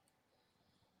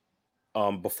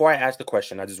 Before I ask the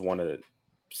question, I just want to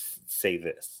say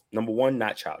this. Number one,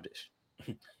 not childish.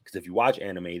 Because if you watch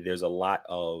anime, there's a lot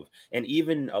of, and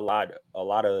even a lot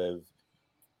of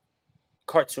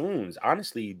cartoons,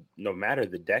 honestly, no matter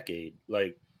the decade,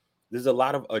 like there's a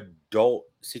lot of adult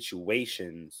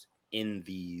situations in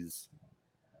these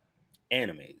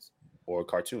animes or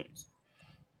cartoons.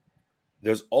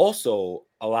 There's also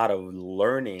a lot of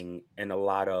learning and a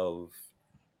lot of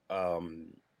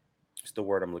what's the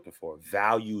word I'm looking for?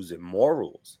 Values and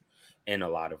morals in a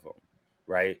lot of them,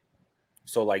 right?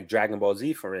 So like Dragon Ball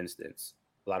Z, for instance,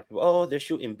 a lot of people, oh, they're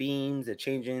shooting beams, they're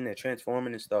changing, they're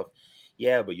transforming and stuff.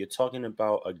 Yeah, but you're talking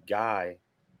about a guy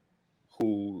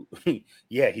who,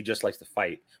 yeah, he just likes to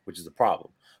fight, which is a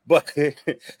problem. But,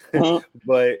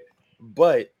 but,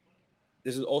 but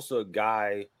this is also a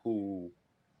guy who,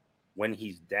 when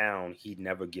he's down, he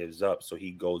never gives up. So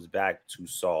he goes back to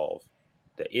solve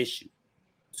the issue,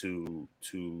 to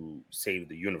save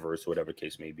the universe, or whatever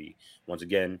case may be. Once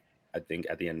again, I think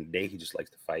at the end of the day, he just likes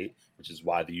to fight, which is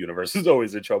why the universe is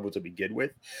always in trouble to begin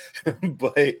with.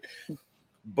 but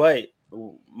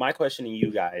my question to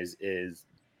you guys is,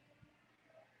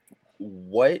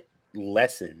 what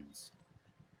lessons,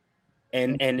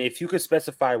 and if you could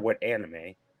specify what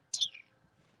anime,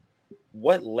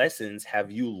 what lessons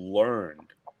have you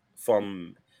learned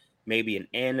from maybe an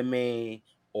anime,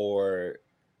 or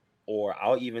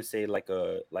I'll even say like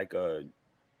a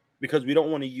because we don't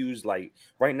want to use, like,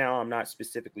 right now I'm not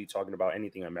specifically talking about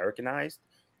anything Americanized,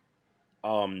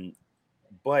 um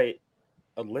but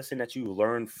a lesson that you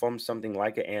learn from something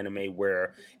like an anime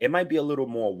where it might be a little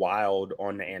more wild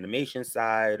on the animation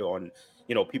side, on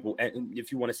people, and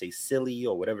if you want to say silly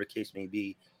or whatever the case may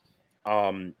be,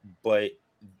 but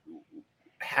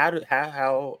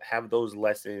how have those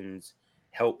lessons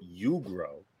helped you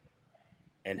grow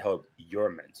and help your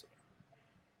mental?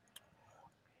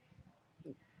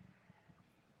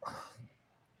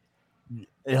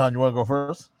 Hey, hon, you want to go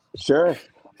first? Sure.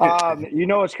 You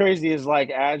know what's crazy is like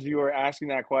as you were asking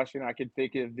that question, I could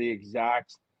think of the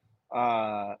exact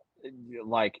uh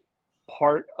like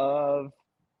part of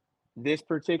this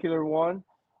particular one.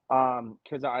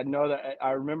 Because I know that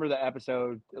I remember the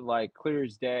episode like clear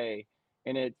as day,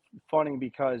 and it's funny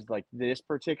because like this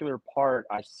particular part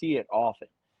I see it often.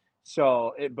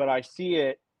 But I see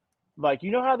it like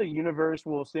you know how the universe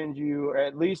will send you, or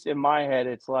at least in my head,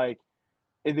 it's like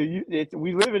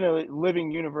we live in a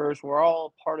living universe. We're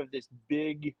all part of this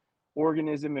big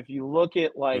organism. If you look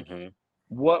at like Mm-hmm.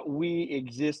 what we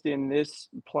exist in this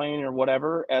plane or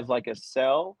whatever as like a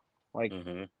cell, like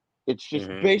Mm-hmm. it's just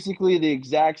Mm-hmm. basically the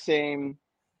exact same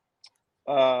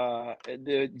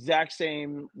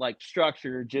like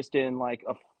structure, just in like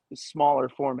a smaller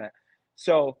format.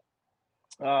 So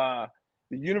uh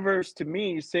the universe to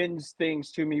me sends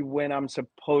things to me when I'm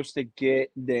supposed to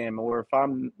get them, or if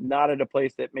I'm not at a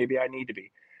place that maybe I need to be.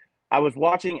 I was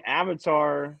watching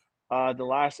Avatar, The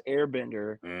Last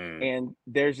Airbender, Mm. and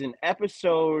there's an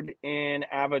episode in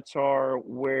Avatar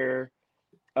where,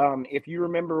 if you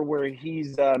remember, where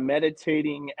he's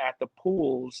meditating at the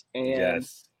pools, and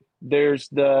Yes. there's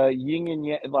the yin and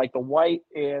yang, like the white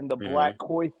and the Mm-hmm. black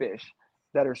koi fish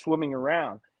that are swimming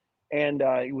around. And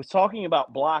he was talking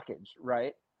about blockage,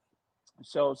 right?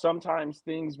 So sometimes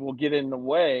things will get in the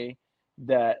way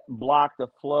that block the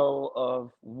flow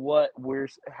of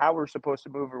how we're supposed to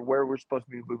move or where we're supposed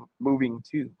to be moving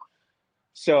to.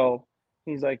 So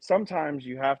he's like, sometimes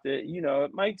you have to,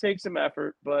 it might take some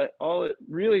effort, but all it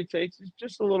really takes is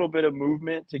just a little bit of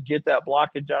movement to get that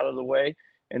blockage out of the way,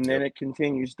 and then Yep. it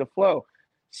continues to flow.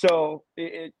 So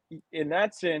in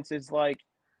that sense, it's like,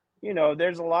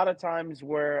 there's a lot of times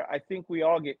where I think we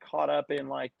all get caught up in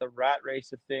like the rat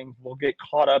race of things. We'll get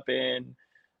caught up in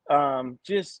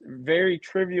just very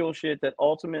trivial shit that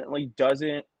ultimately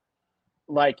doesn't,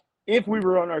 like, if we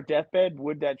were on our deathbed,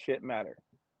 would that shit matter?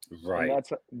 And Right.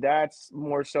 that's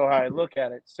more so how I look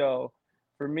at it. So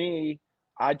for me,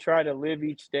 I try to live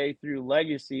each day through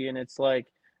legacy, and it's like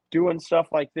doing stuff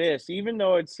like this, even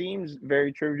though it seems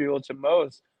very trivial to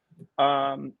most.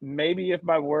 Maybe if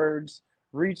my words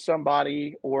reach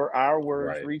somebody, or our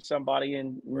words Right. reach somebody,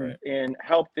 Right. and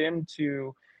help them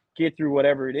to get through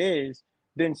whatever it is,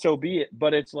 then so be it.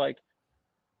 But it's like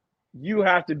you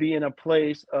have to be in a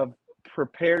place of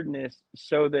preparedness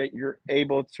so that you're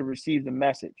able to receive the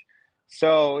message.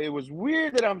 So it was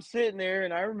weird that I'm sitting there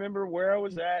and I remember where I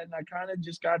was at, and I kind of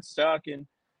just got stuck and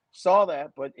saw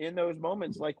that. But in those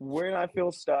moments, like when I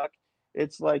feel stuck,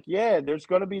 it's like, yeah, there's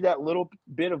going to be that little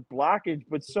bit of blockage,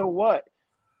 but so what?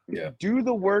 Yeah. Do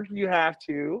the work you have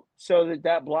to so that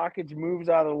that blockage moves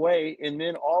out of the way, and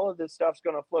then all of this stuff's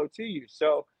going to flow to you.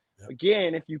 So Yep.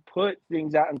 again, if you put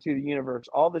things out into the universe,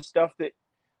 all the stuff that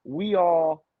we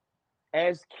all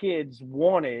as kids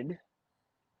wanted,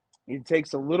 it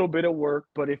takes a little bit of work,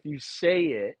 but if you say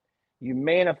it, you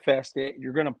manifest it,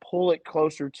 you're going to pull it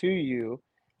closer to you,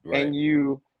 Right. and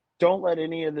you don't let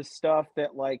any of the stuff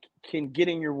that like can get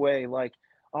in your way, like,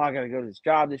 oh, I got to go to this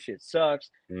job, this shit sucks.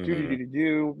 Do do Mm-hmm. do do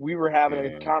do. We were having a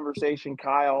Mm-hmm. conversation,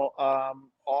 Kyle,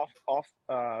 off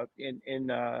in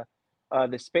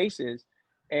the spaces,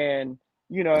 and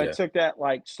it Yeah. took that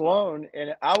like Sloan,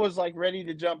 and I was like ready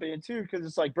to jump in too, because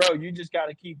it's like, bro, you just got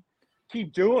to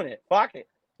keep doing it. Fuck it.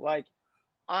 Like,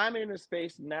 I'm in a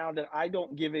space now that I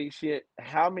don't give a shit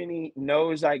how many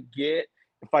no's I get.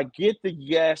 If I get the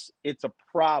yes, it's a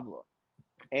problem.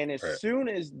 And as Right. soon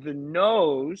as the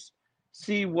no's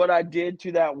see what I did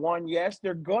to that one yes,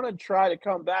 they're going to try to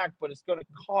come back, but it's going to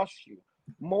cost you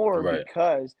more Right.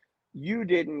 because you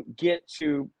didn't get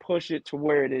to push it to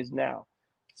where it is now.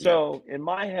 Yeah. So in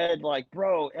my head, like,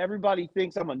 bro, everybody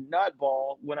thinks I'm a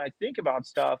nutball when I think about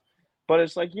stuff, but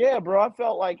it's like, yeah, bro, I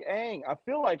felt like Aang. I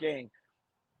feel like Aang.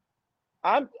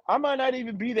 I might not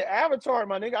even be the Avatar,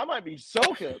 my nigga. I might be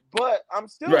Soka, but I'm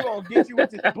still Right. gonna get you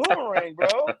with this boomerang,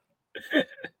 bro.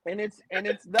 And it's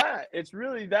that. It's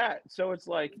really that. So it's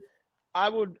like I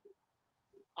would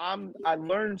I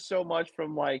learned so much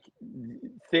from like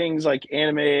things like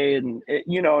anime, and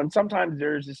and sometimes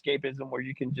there's escapism where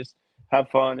you can just have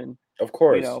fun and Of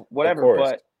course. Of whatever. course.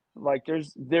 But like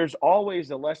there's always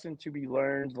a lesson to be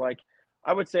learned. Like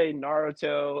I would say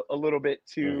Naruto a little bit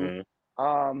too. Mm-hmm.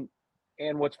 Um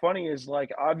and what's funny is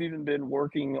like I've even been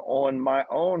working on my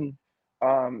own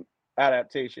um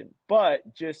adaptation, but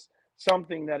just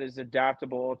something that is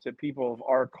adaptable to people of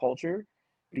our culture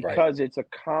Right. because it's a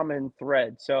common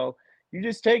thread. So you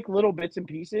just take little bits and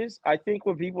pieces. I think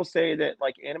when people say that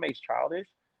like anime is childish,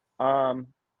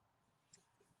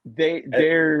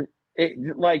 they're They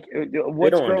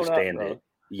what's don't grown up, understand bro. it.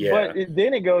 Yeah, But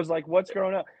then it goes like, what's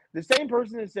grown up? The same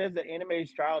person that says that anime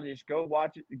is childish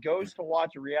goes to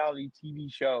watch a reality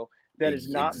TV show that is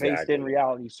not based in exactly.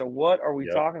 reality. So what are we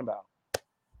Yep. talking about?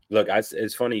 Look,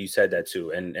 it's funny you said that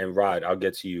too, and Rod, I'll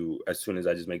get to you as soon as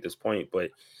I just make this point.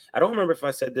 But I don't remember if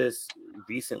I said this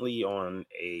recently on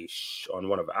on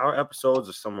one of our episodes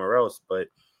or somewhere else. But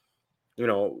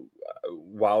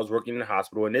while I was working in the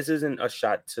hospital, and this isn't a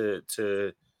shot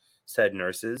to said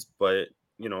nurses, but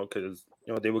because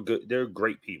they were good, they're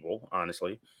great people,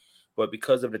 honestly. But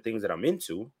because of the things that I'm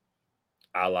into,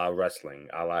 a la wrestling,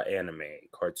 a la anime,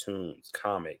 cartoons,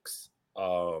 comics,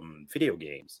 video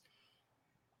games,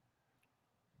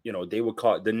 they would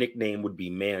call the nickname would be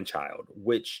man child,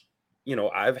 which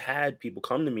I've had people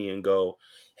come to me and go,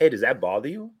 "Hey, does that bother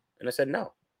you?" And I said,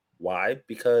 "No." Why?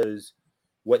 Because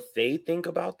what they think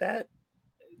about that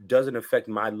doesn't affect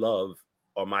my love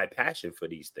or my passion for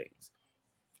these things.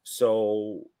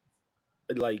 So,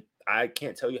 like, I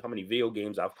can't tell you how many video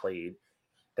games I've played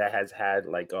that has had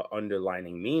like a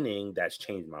underlining meaning that's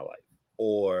changed my life,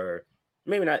 or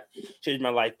maybe not changed my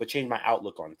life, but changed my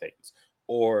outlook on things,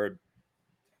 or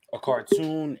a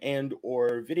cartoon and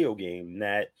or video game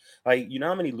that, like,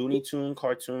 how many Looney Tune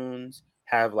cartoons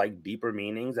have like deeper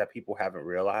meanings that people haven't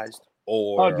realized,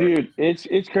 Oh, or dude, it's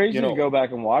you crazy to know go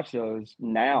back and watch those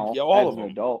now yeah, all as of an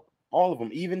them, adult.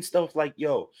 even stuff like,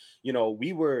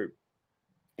 we were,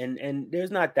 and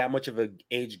there's not that much of an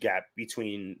age gap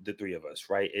between the three of us,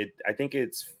 right? I think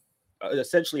it's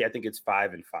essentially, I think it's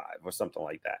 5 and 5 or something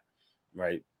like that,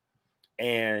 right?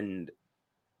 And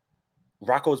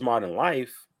Rocco's Modern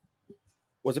Life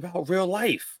was about real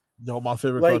life, My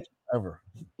favorite like, cartoon ever.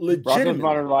 Rocco's legitimately.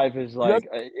 Modern Life is Yes.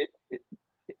 like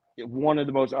one of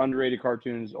the most underrated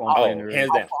cartoons on I- planet Oh, Earth.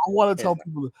 hands down. I want to tell Hands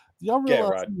down. people, do y'all Yeah,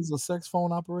 realize Rod. he was a sex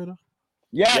phone operator?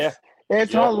 Yes,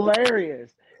 it's Yep.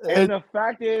 hilarious. And And the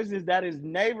fact is that his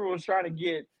neighbor was trying to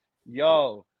get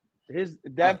that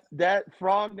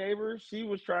frog neighbor. She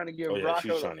was trying to give Oh yeah, she's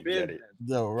Rocco trying the to get business.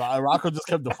 it. Rocco just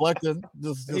kept deflecting.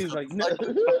 Just He was kept like, no.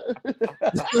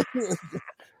 deflecting.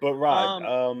 But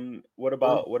Rod, what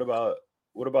about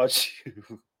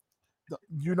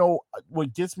you?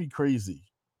 What gets me crazy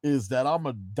is that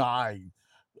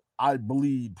I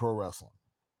bleed pro wrestling.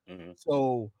 Mhm.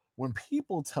 So when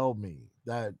people tell me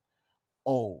that,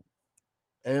 oh,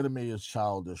 anime is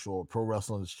childish or pro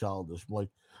wrestling is childish, I'm like,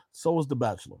 so is The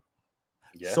Bachelor.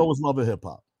 Yeah, So is Love and Hip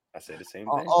Hop. I say the same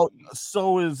thing.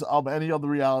 So is any other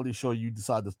reality show you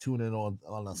decide to tune in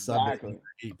on a Sunday Exactly. at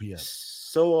 8 p.m.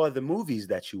 So are the movies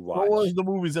that you watch. So is the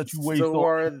movies that you waste So on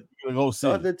are to go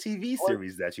see. the TV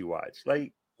series that you watch.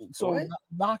 Like, So what?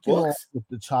 knocking off Books? with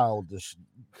the childish.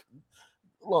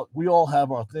 Look, we all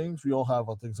have our things. We all have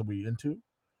our things that we into.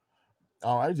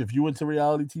 All right. If you into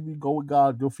reality TV, go with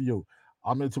God. Good for you.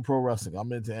 I'm into pro wrestling.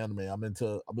 I'm into anime. I'm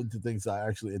into things that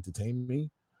actually entertain me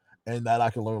and that I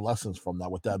can learn lessons from. Now,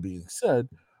 with that being said,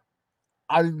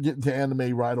 I didn't get into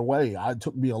anime right away. It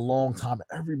took me a long time.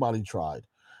 Everybody tried.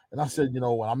 And I said,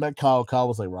 when I met Kyle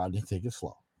was like, Rodney, take it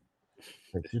slow.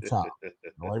 Take your time.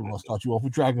 All right, we're gonna start you off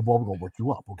with Dragon Ball. We're gonna work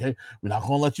you up, okay? We're not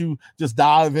gonna let you just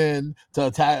dive in to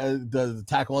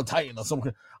Attack on Titan or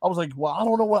something. I was like, well, I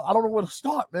don't know where to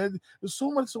start, man. There's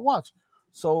so much to watch.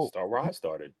 So Star Rod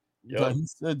started. he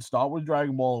said, start with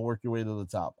Dragon Ball and work your way to the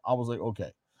top. I was like,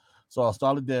 okay. So I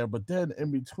started there, but then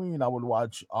in between, I would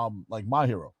watch like My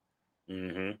Hero.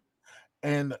 Mm-hmm.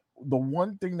 And the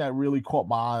one thing that really caught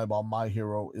my eye about My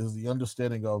Hero is the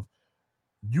understanding of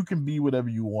you can be whatever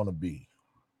you want to be.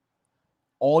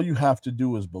 All you have to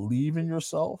do is believe in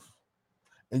yourself,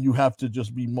 and you have to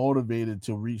just be motivated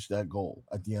to reach that goal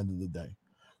at the end of the day.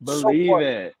 Believe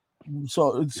it.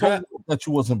 So it's so that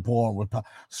you wasn't born with power.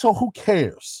 So who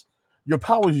cares? Your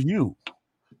power is you.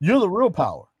 You're the real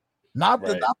power, not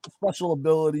the special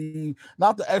ability,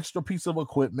 not the extra piece of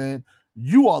equipment.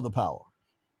 You are the power.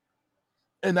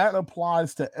 And that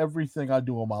applies to everything I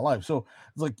do in my life. So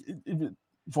it's like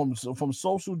from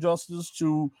social justice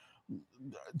to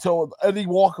any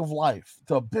walk of life,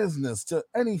 to business, to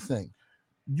anything.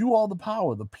 You are the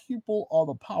power. The people are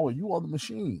the power. You are the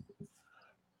machine.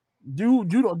 You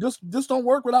don't this don't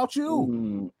work without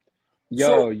you.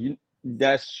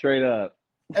 That's straight up.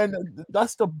 And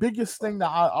that's the biggest thing that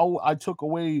I took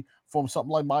away from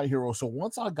something like My Hero. So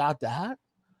once I got that,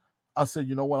 I said,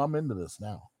 you know what, I'm into this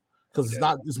now. Because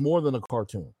it's more than a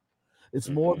cartoon. It's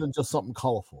more than just something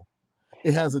colorful.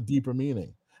 It has a deeper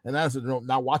meaning. And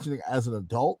now watching it as an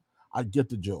adult, I get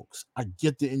the jokes. I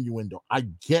get the innuendo. I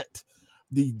get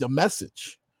the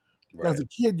message. Right. As a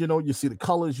kid, you see the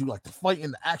colors, you like the fight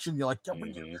and the action. You're like,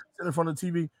 when you Mhm. sit in front of the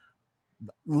TV,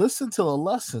 listen to the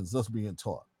lessons that's being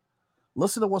taught.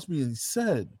 Listen to what's being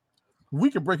said. We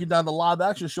can break it down to live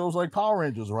action shows like Power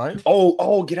Rangers, right?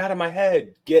 Oh, get out of my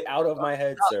head. Get out of my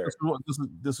head, sir.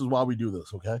 This is why we do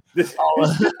this, okay?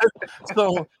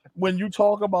 So when you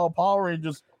talk about Power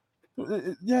Rangers,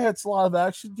 yeah, it's live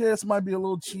action. Yes, it might be a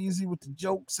little cheesy with the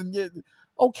jokes, and yeah,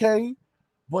 okay,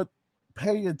 but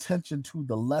pay attention to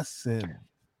the lesson.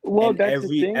 Well, And that's the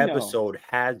every thing, though. episode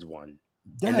has one.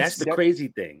 And that's the Yes, crazy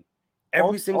thing.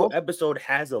 Every single episode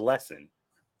has a lesson.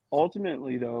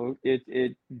 Ultimately, though,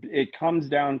 it comes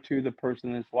down to the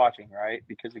person that's watching, right?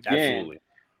 Because again, Absolutely.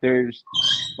 there's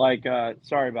like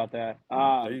sorry about that.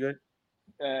 Are you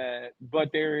good?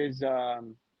 But there is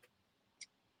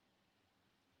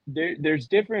there's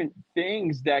different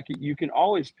things that you can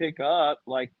always pick up.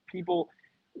 Like people,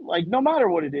 like no matter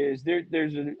what it is,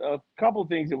 there's a couple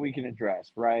things that we can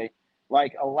address, right?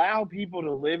 Like allow people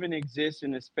to live and exist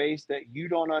in a space that you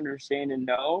don't understand and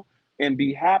know, and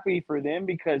be happy for them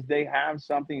because they have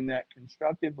something that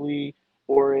constructively,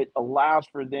 or it allows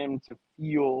for them to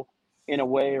feel in a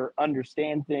way or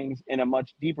understand things in a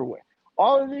much deeper way.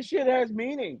 All of this shit has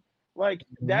meaning. Like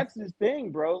that's the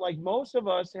thing, bro. Like most of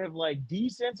us have like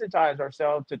desensitized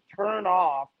ourselves to turn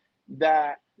off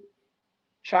that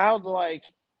childlike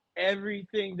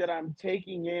everything that I'm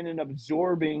taking in and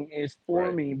absorbing is for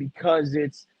Right. me because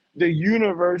it's the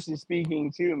universe is speaking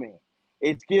to me.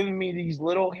 It's giving me these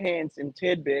little hints and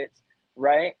tidbits,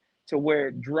 right? To where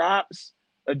it drops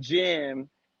a gem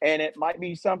and it might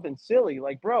be something silly.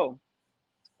 Like, bro,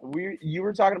 you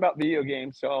were talking about video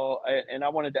games, so and I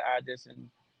wanted to add this and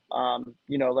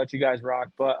let you guys rock.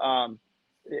 But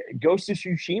Ghost of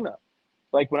Tsushima,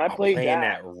 like when I I'm played playing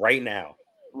that right now.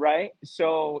 right?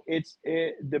 So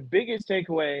the biggest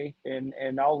takeaway,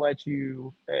 and I'll let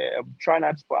you try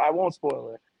not to spoil. I won't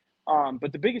spoil it.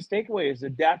 But the biggest takeaway is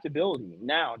adaptability.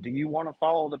 Now, do you want to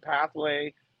follow the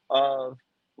pathway of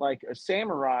like a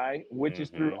samurai, which is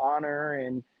through honor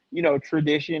and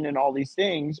tradition and all these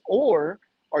things, or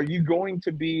are you going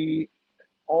to be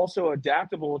also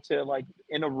adaptable to like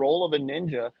in a role of a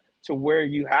ninja to where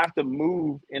you have to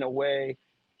move in a way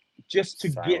just to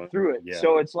get Silent. through it. Yeah.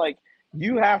 So it's like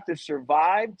you have to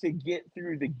survive to get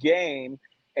through the game.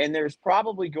 And there's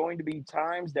probably going to be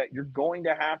times that you're going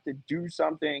to have to do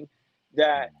something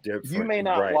that you may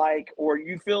not like, or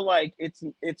you feel like it's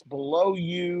below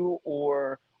you,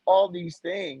 or all these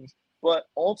things. But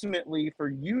ultimately, for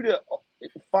you to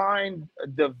find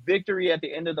the victory at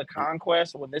the end of the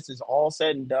conquest, when this is all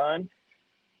said and done,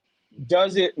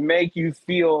 does it make you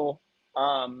feel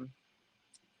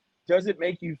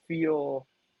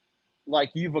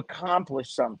like you've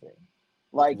accomplished something?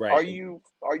 Like, Right.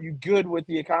 are you good with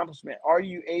the accomplishment? Are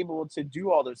you able to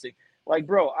do all those things? Like,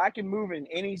 bro, I can move in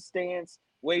any stance,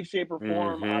 way, shape, or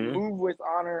form. I move with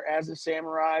honor as a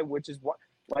samurai, which is what,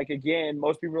 like, again,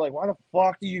 most people are like, why the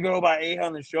fuck do you go by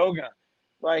 800 Shogun?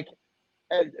 Like,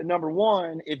 number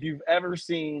one, if you've ever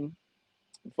seen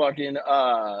fucking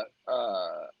the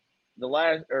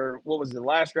last, or what was it, The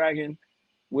Last Dragon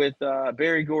with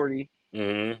Barry Gordy,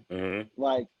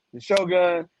 like the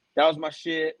Shogun, that was my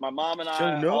shit. My mom and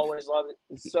I always loved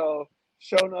it. So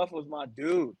Shonuff was my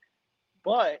dude.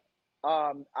 But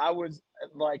I was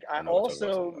like, I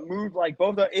also moved like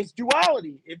both. It's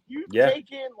duality. If you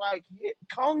take in like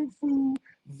kung fu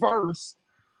verse,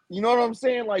 you know what I'm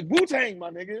saying? Like Wu-Tang,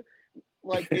 my nigga.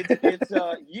 Like it's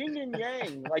yin and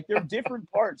yang. Like they're different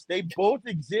parts. They both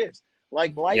exist.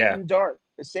 Like light and dark.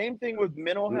 The same thing with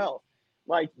mental health.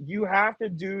 Like you have to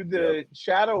do the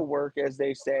shadow work, as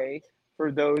they say,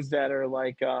 for those that are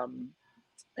like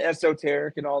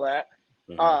esoteric and all that.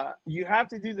 You have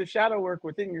to do the shadow work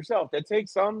within yourself. That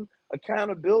takes some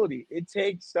accountability. It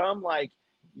takes some like,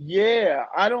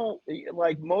 I don't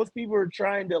like, most people are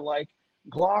trying to like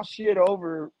gloss shit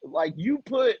over. Like you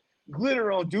put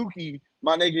glitter on Dookie,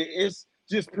 my nigga, it's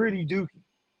just pretty Dookie.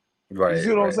 Right. You see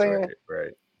what I'm saying?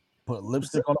 Right. Put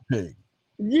lipstick on a pig.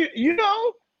 You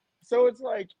know? So it's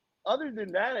like, other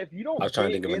than that, if you don't, I was trying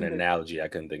to think of an analogy. I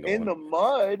couldn't think of one. the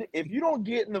mud, if you don't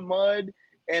get in the mud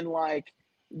and like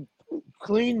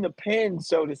clean the pen,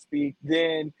 so to speak,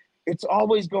 then it's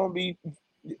always going to be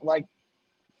like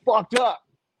fucked up.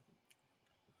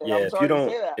 And yeah,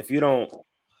 if you don't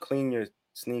clean your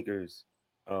sneakers,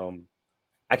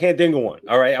 I can't think of one.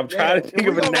 All right, I'm trying to think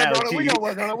of an analogy. We're gonna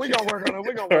work on it. We're gonna work on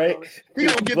it.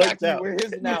 He's gonna get back to you with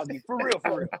his analogy. For real.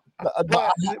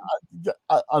 But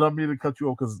I don't mean to cut you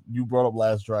off because you brought up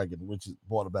Last Dragon, which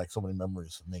brought back so many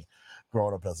memories for me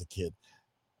growing up as a kid.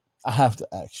 I have to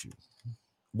ask you,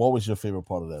 what was your favorite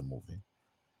part of that movie?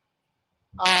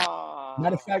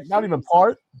 Matter of fact, not even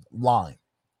part, line.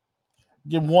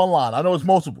 Give one line. I know it's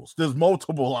multiples. There's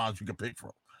multiple lines you can pick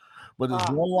from, but there's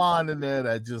one line in there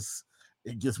that just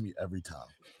it gets me every time.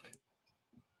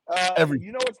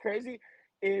 You know what's crazy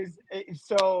is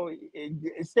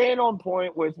staying on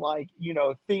point with like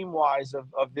theme wise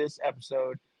of this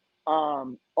episode.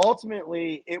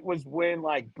 Ultimately, it was when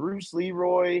like Bruce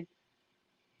Leroy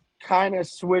kind of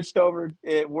switched over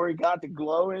where he got the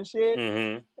glow and shit.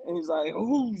 Mm-hmm. And he's like,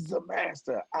 "Who's the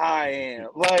master? I am."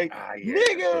 Like,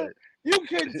 nigga, you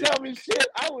couldn't tell me shit.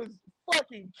 I was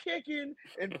fucking kicking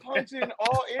and punching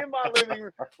all in my living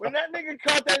room. When that nigga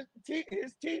caught his teeth,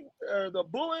 the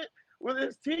bullet with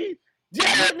his teeth,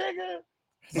 yeah, nigga,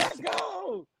 let's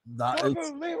go.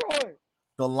 Leroy.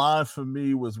 The line for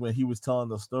me was when he was telling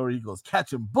the story. He goes,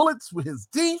 catching bullets with his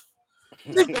teeth.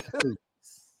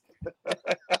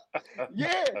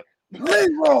 Yeah,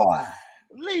 Leroy.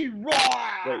 Wait,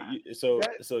 so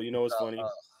you know what's funny?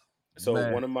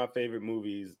 Man. One of my favorite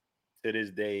movies to this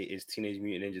day is Teenage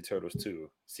Mutant Ninja Turtles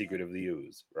 2, Secret of the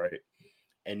Ooze, right?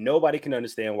 And nobody can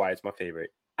understand why it's my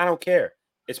favorite. I don't care.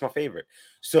 It's my favorite.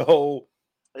 So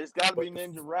it's got to be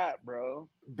Ninja Rap, bro.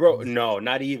 Bro, no,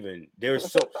 not even. There's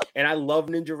so, and I love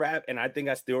Ninja Rap, and I think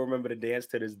I still remember the dance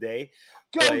to this day.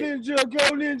 Go Ninja, go!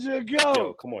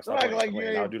 Yo, come on, stop like you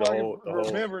ain't fucking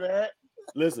remember that.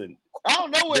 Listen, I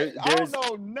don't know I don't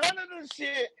know none of the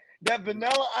shit that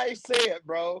Vanilla Ice said,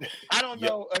 bro. I don't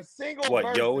know a single.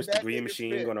 What? Yo, is the Green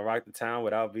Machine gonna rock the town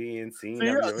without being seen?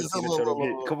 Come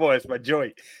on, it's my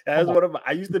joint. That's one of my.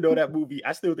 I used to know that movie.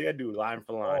 I still think I do, line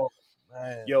for line.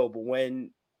 Man. Yo, but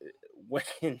when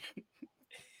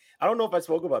I don't know if I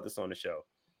spoke about this on the show.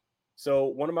 So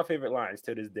one of my favorite lines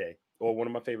to this day, or one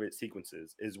of my favorite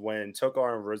sequences, is when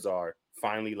Tokar and Rizar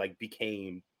finally like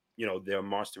became, their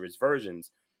monstrous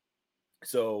versions.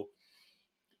 So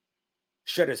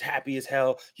Shredder's happy as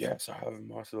hell. Yes, I have a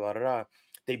monster. La, da, da.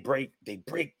 They break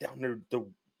down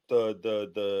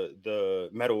the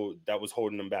metal that was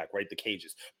holding them back, right? The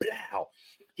cages. Blow.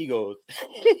 He goes.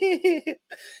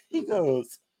 He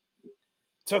goes.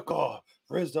 Tokar,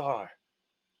 Rizar,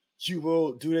 you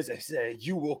will do this. I said,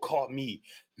 you will call me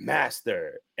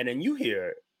master. And then you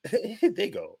hear, they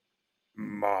go,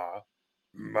 ma,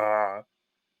 mama,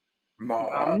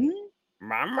 oh,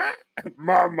 mama.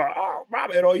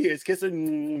 And all you hear is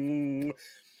kissing.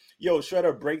 Yo,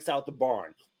 Shredder breaks out the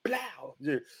barn. Blow.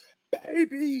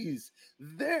 Babies.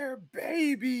 They're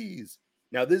babies.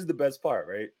 Now, this is the best part,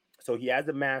 right? So he has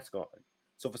a mask on.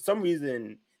 So for some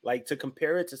reason, like to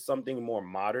compare it to something more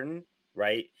modern,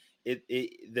 right?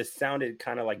 This sounded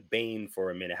kind of like Bane for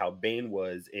a minute, how Bane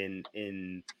was in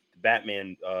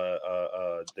Batman,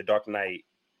 the Dark Knight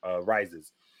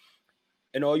Rises.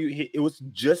 And all it was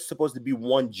just supposed to be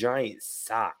one giant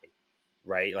sigh,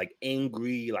 right? Like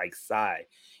angry, like sigh.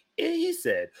 And he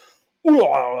said,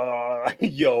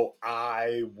 yo,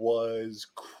 I was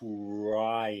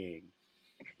crying.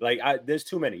 Like there's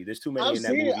too many. There's too many in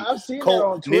that movie. I've seen that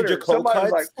on Twitter. Ninja Cold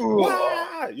Cuts. Like,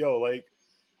 yo, like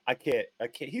I can't.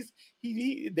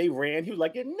 They ran. He was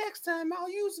like, next time I'll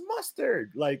use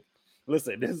mustard. Like,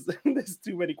 listen, there's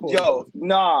too many quotes. Yo,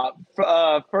 nah.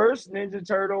 First Ninja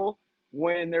Turtle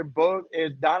when they're both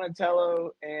is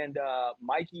Donatello and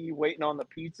Mikey waiting on the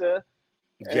pizza.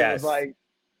 And yes. It was like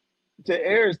to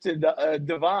heirs to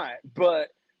Divine, but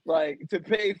like to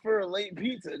pay for a late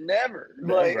pizza, never.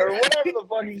 Like or whatever the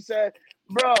fuck he said,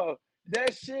 bro.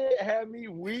 That shit had me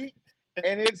weak,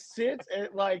 and it sits and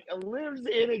like lives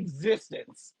in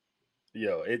existence.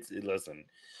 Yo, listen.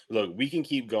 Look, we can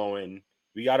keep going.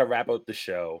 We got to wrap up the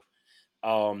show.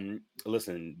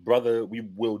 Listen, brother, we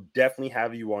will definitely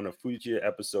have you on a future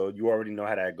episode. You already know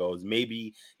how that goes.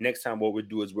 Maybe next time what we'll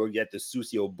do is we'll get the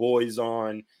Susio boys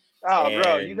on. Oh,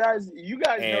 bro, you guys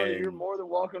know you're more than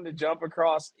welcome to jump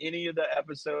across any of the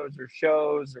episodes or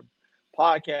shows or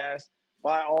podcasts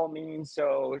by all means.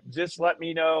 So just let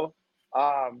me know.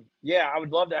 Yeah, I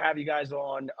would love to have you guys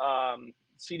on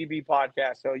CDB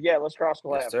podcast. So yeah, let's cross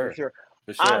collab for sure.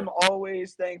 I'm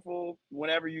always thankful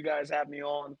whenever you guys have me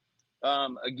on.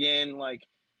 Again, like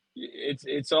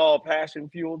it's all passion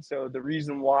fueled. So the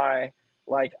reason why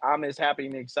like I'm as happy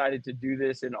and excited to do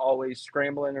this and always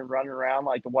scrambling and running around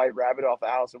like the White Rabbit off of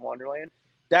Alice in Wonderland.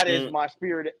 That is my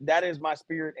spirit. That is my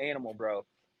spirit animal, bro.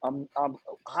 I'm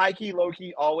high key, low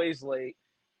key, always late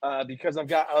because I've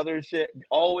got other shit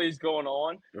always going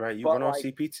on. Right, you went on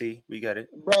CPT. We got it,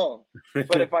 bro.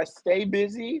 But if I stay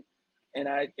busy and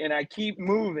I keep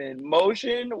moving,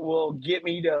 motion will get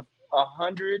me to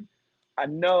 100. I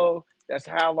know that's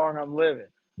how long I'm living.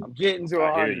 I'm getting to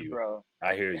 100, bro.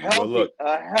 I hear you. Healthy, well, look,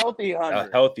 a healthy 100.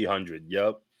 A healthy 100.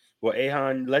 Yep. Well,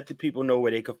 Ahan, let the people know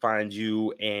where they could find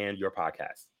you and your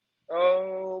podcast.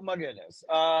 Oh my goodness.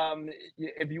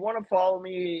 If you want to follow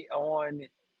me on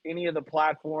any of the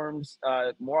platforms,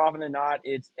 more often than not,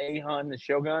 it's Ahun the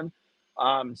Shogun.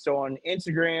 So on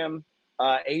Instagram,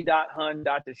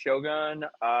 a.hun.the Shogun.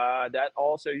 That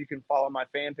also you can follow my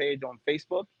fan page on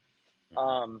Facebook.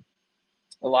 A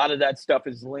lot of that stuff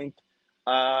is linked.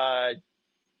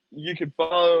 You can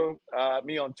follow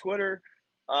me on Twitter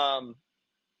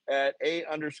at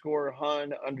 _hun_the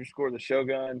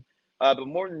Shogun. But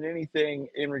more than anything,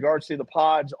 in regards to the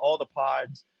pods, all the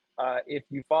pods, if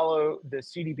you follow the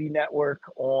CDB network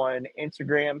on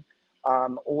Instagram,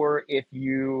 or if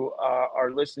you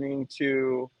are listening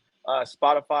to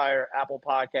Spotify or Apple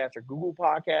Podcasts or Google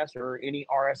Podcasts or any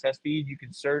RSS feed, you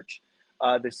can search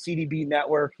the CDB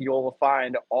network. You'll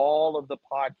find all of the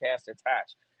podcasts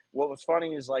attached. What was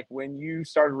funny is like when you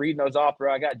started reading those off,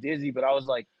 bro, I got dizzy, but I was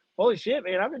like, holy shit,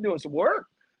 man, I've been doing some work.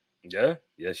 Yeah,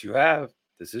 yes, you have.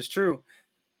 This is true.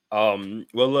 Well,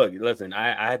 look, listen,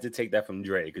 I had to take that from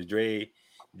Dre because Dre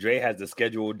has the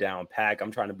schedule down pack.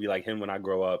 I'm trying to be like him when I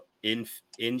grow up, in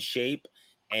shape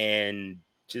and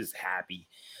just happy.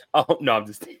 Oh no, I'm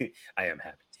just I am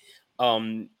happy.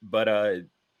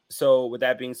 So with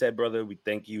that being said, brother, we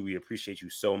thank you. We appreciate you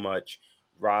so much.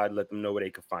 Rod, let them know where they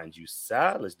can find you.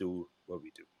 Let's do what we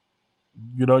do.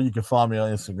 You know, you can find me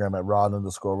on Instagram at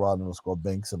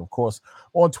Rod_Banks, and of course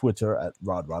on Twitter at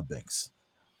Rod_Banks.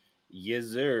 Yes,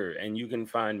 sir. And you can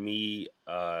find me,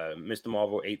 Mr.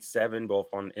 Marvel 87, both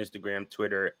on Instagram,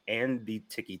 Twitter, and the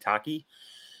TikTok.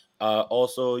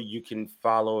 Also, you can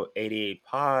follow 88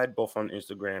 Pod both on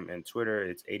Instagram and Twitter.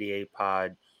 It's 88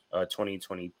 Pod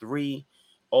 2023.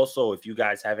 Also, if you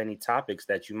guys have any topics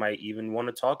that you might even want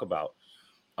to talk about,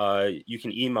 you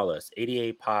can email us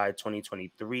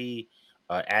 88pod2023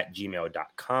 at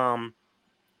gmail.com.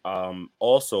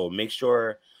 Also, make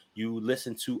sure you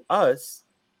listen to us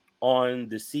on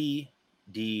the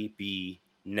CDB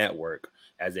network,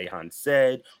 as Ahan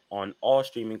said, on all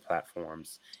streaming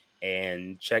platforms,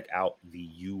 and check out the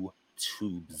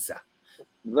YouTubes.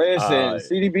 Listen,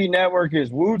 CDB network is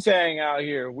Wu-Tang out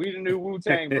here. We the new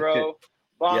Wu-Tang, bro.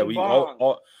 Bong,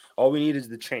 yeah, all we need is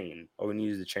the chain. All we need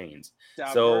is the chains.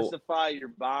 Diversify your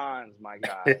bonds, my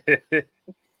guy.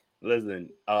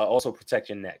 Listen, also protect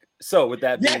your neck. So with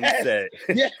that being said,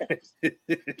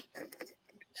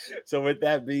 so with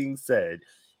that being said,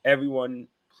 everyone,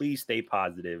 please stay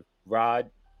positive.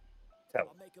 Rod, tell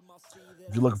them.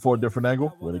 If you're looking for a different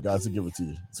angle, we're the guys to give it to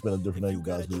you. It's been a different angle,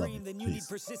 guys. We love you.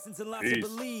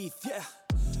 Peace.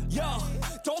 Yo,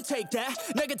 don't take that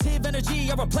negative energy,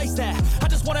 I replace that. I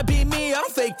just wanna be me, I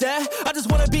don't fake that. I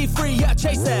just wanna be free, yeah,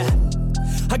 chase that.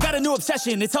 I got a new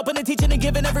obsession, it's helping and teaching and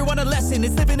giving everyone a lesson.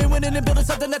 It's living and winning and building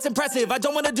something that's impressive. I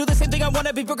don't wanna do the same thing, I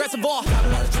wanna be progressive. Got a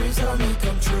lot of dreams that I make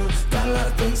come true. Got a lot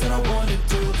of things that I wanna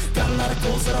do. Got a lot of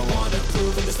goals that I wanna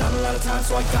prove. And there's not a lot of time,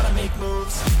 so I gotta make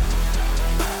moves.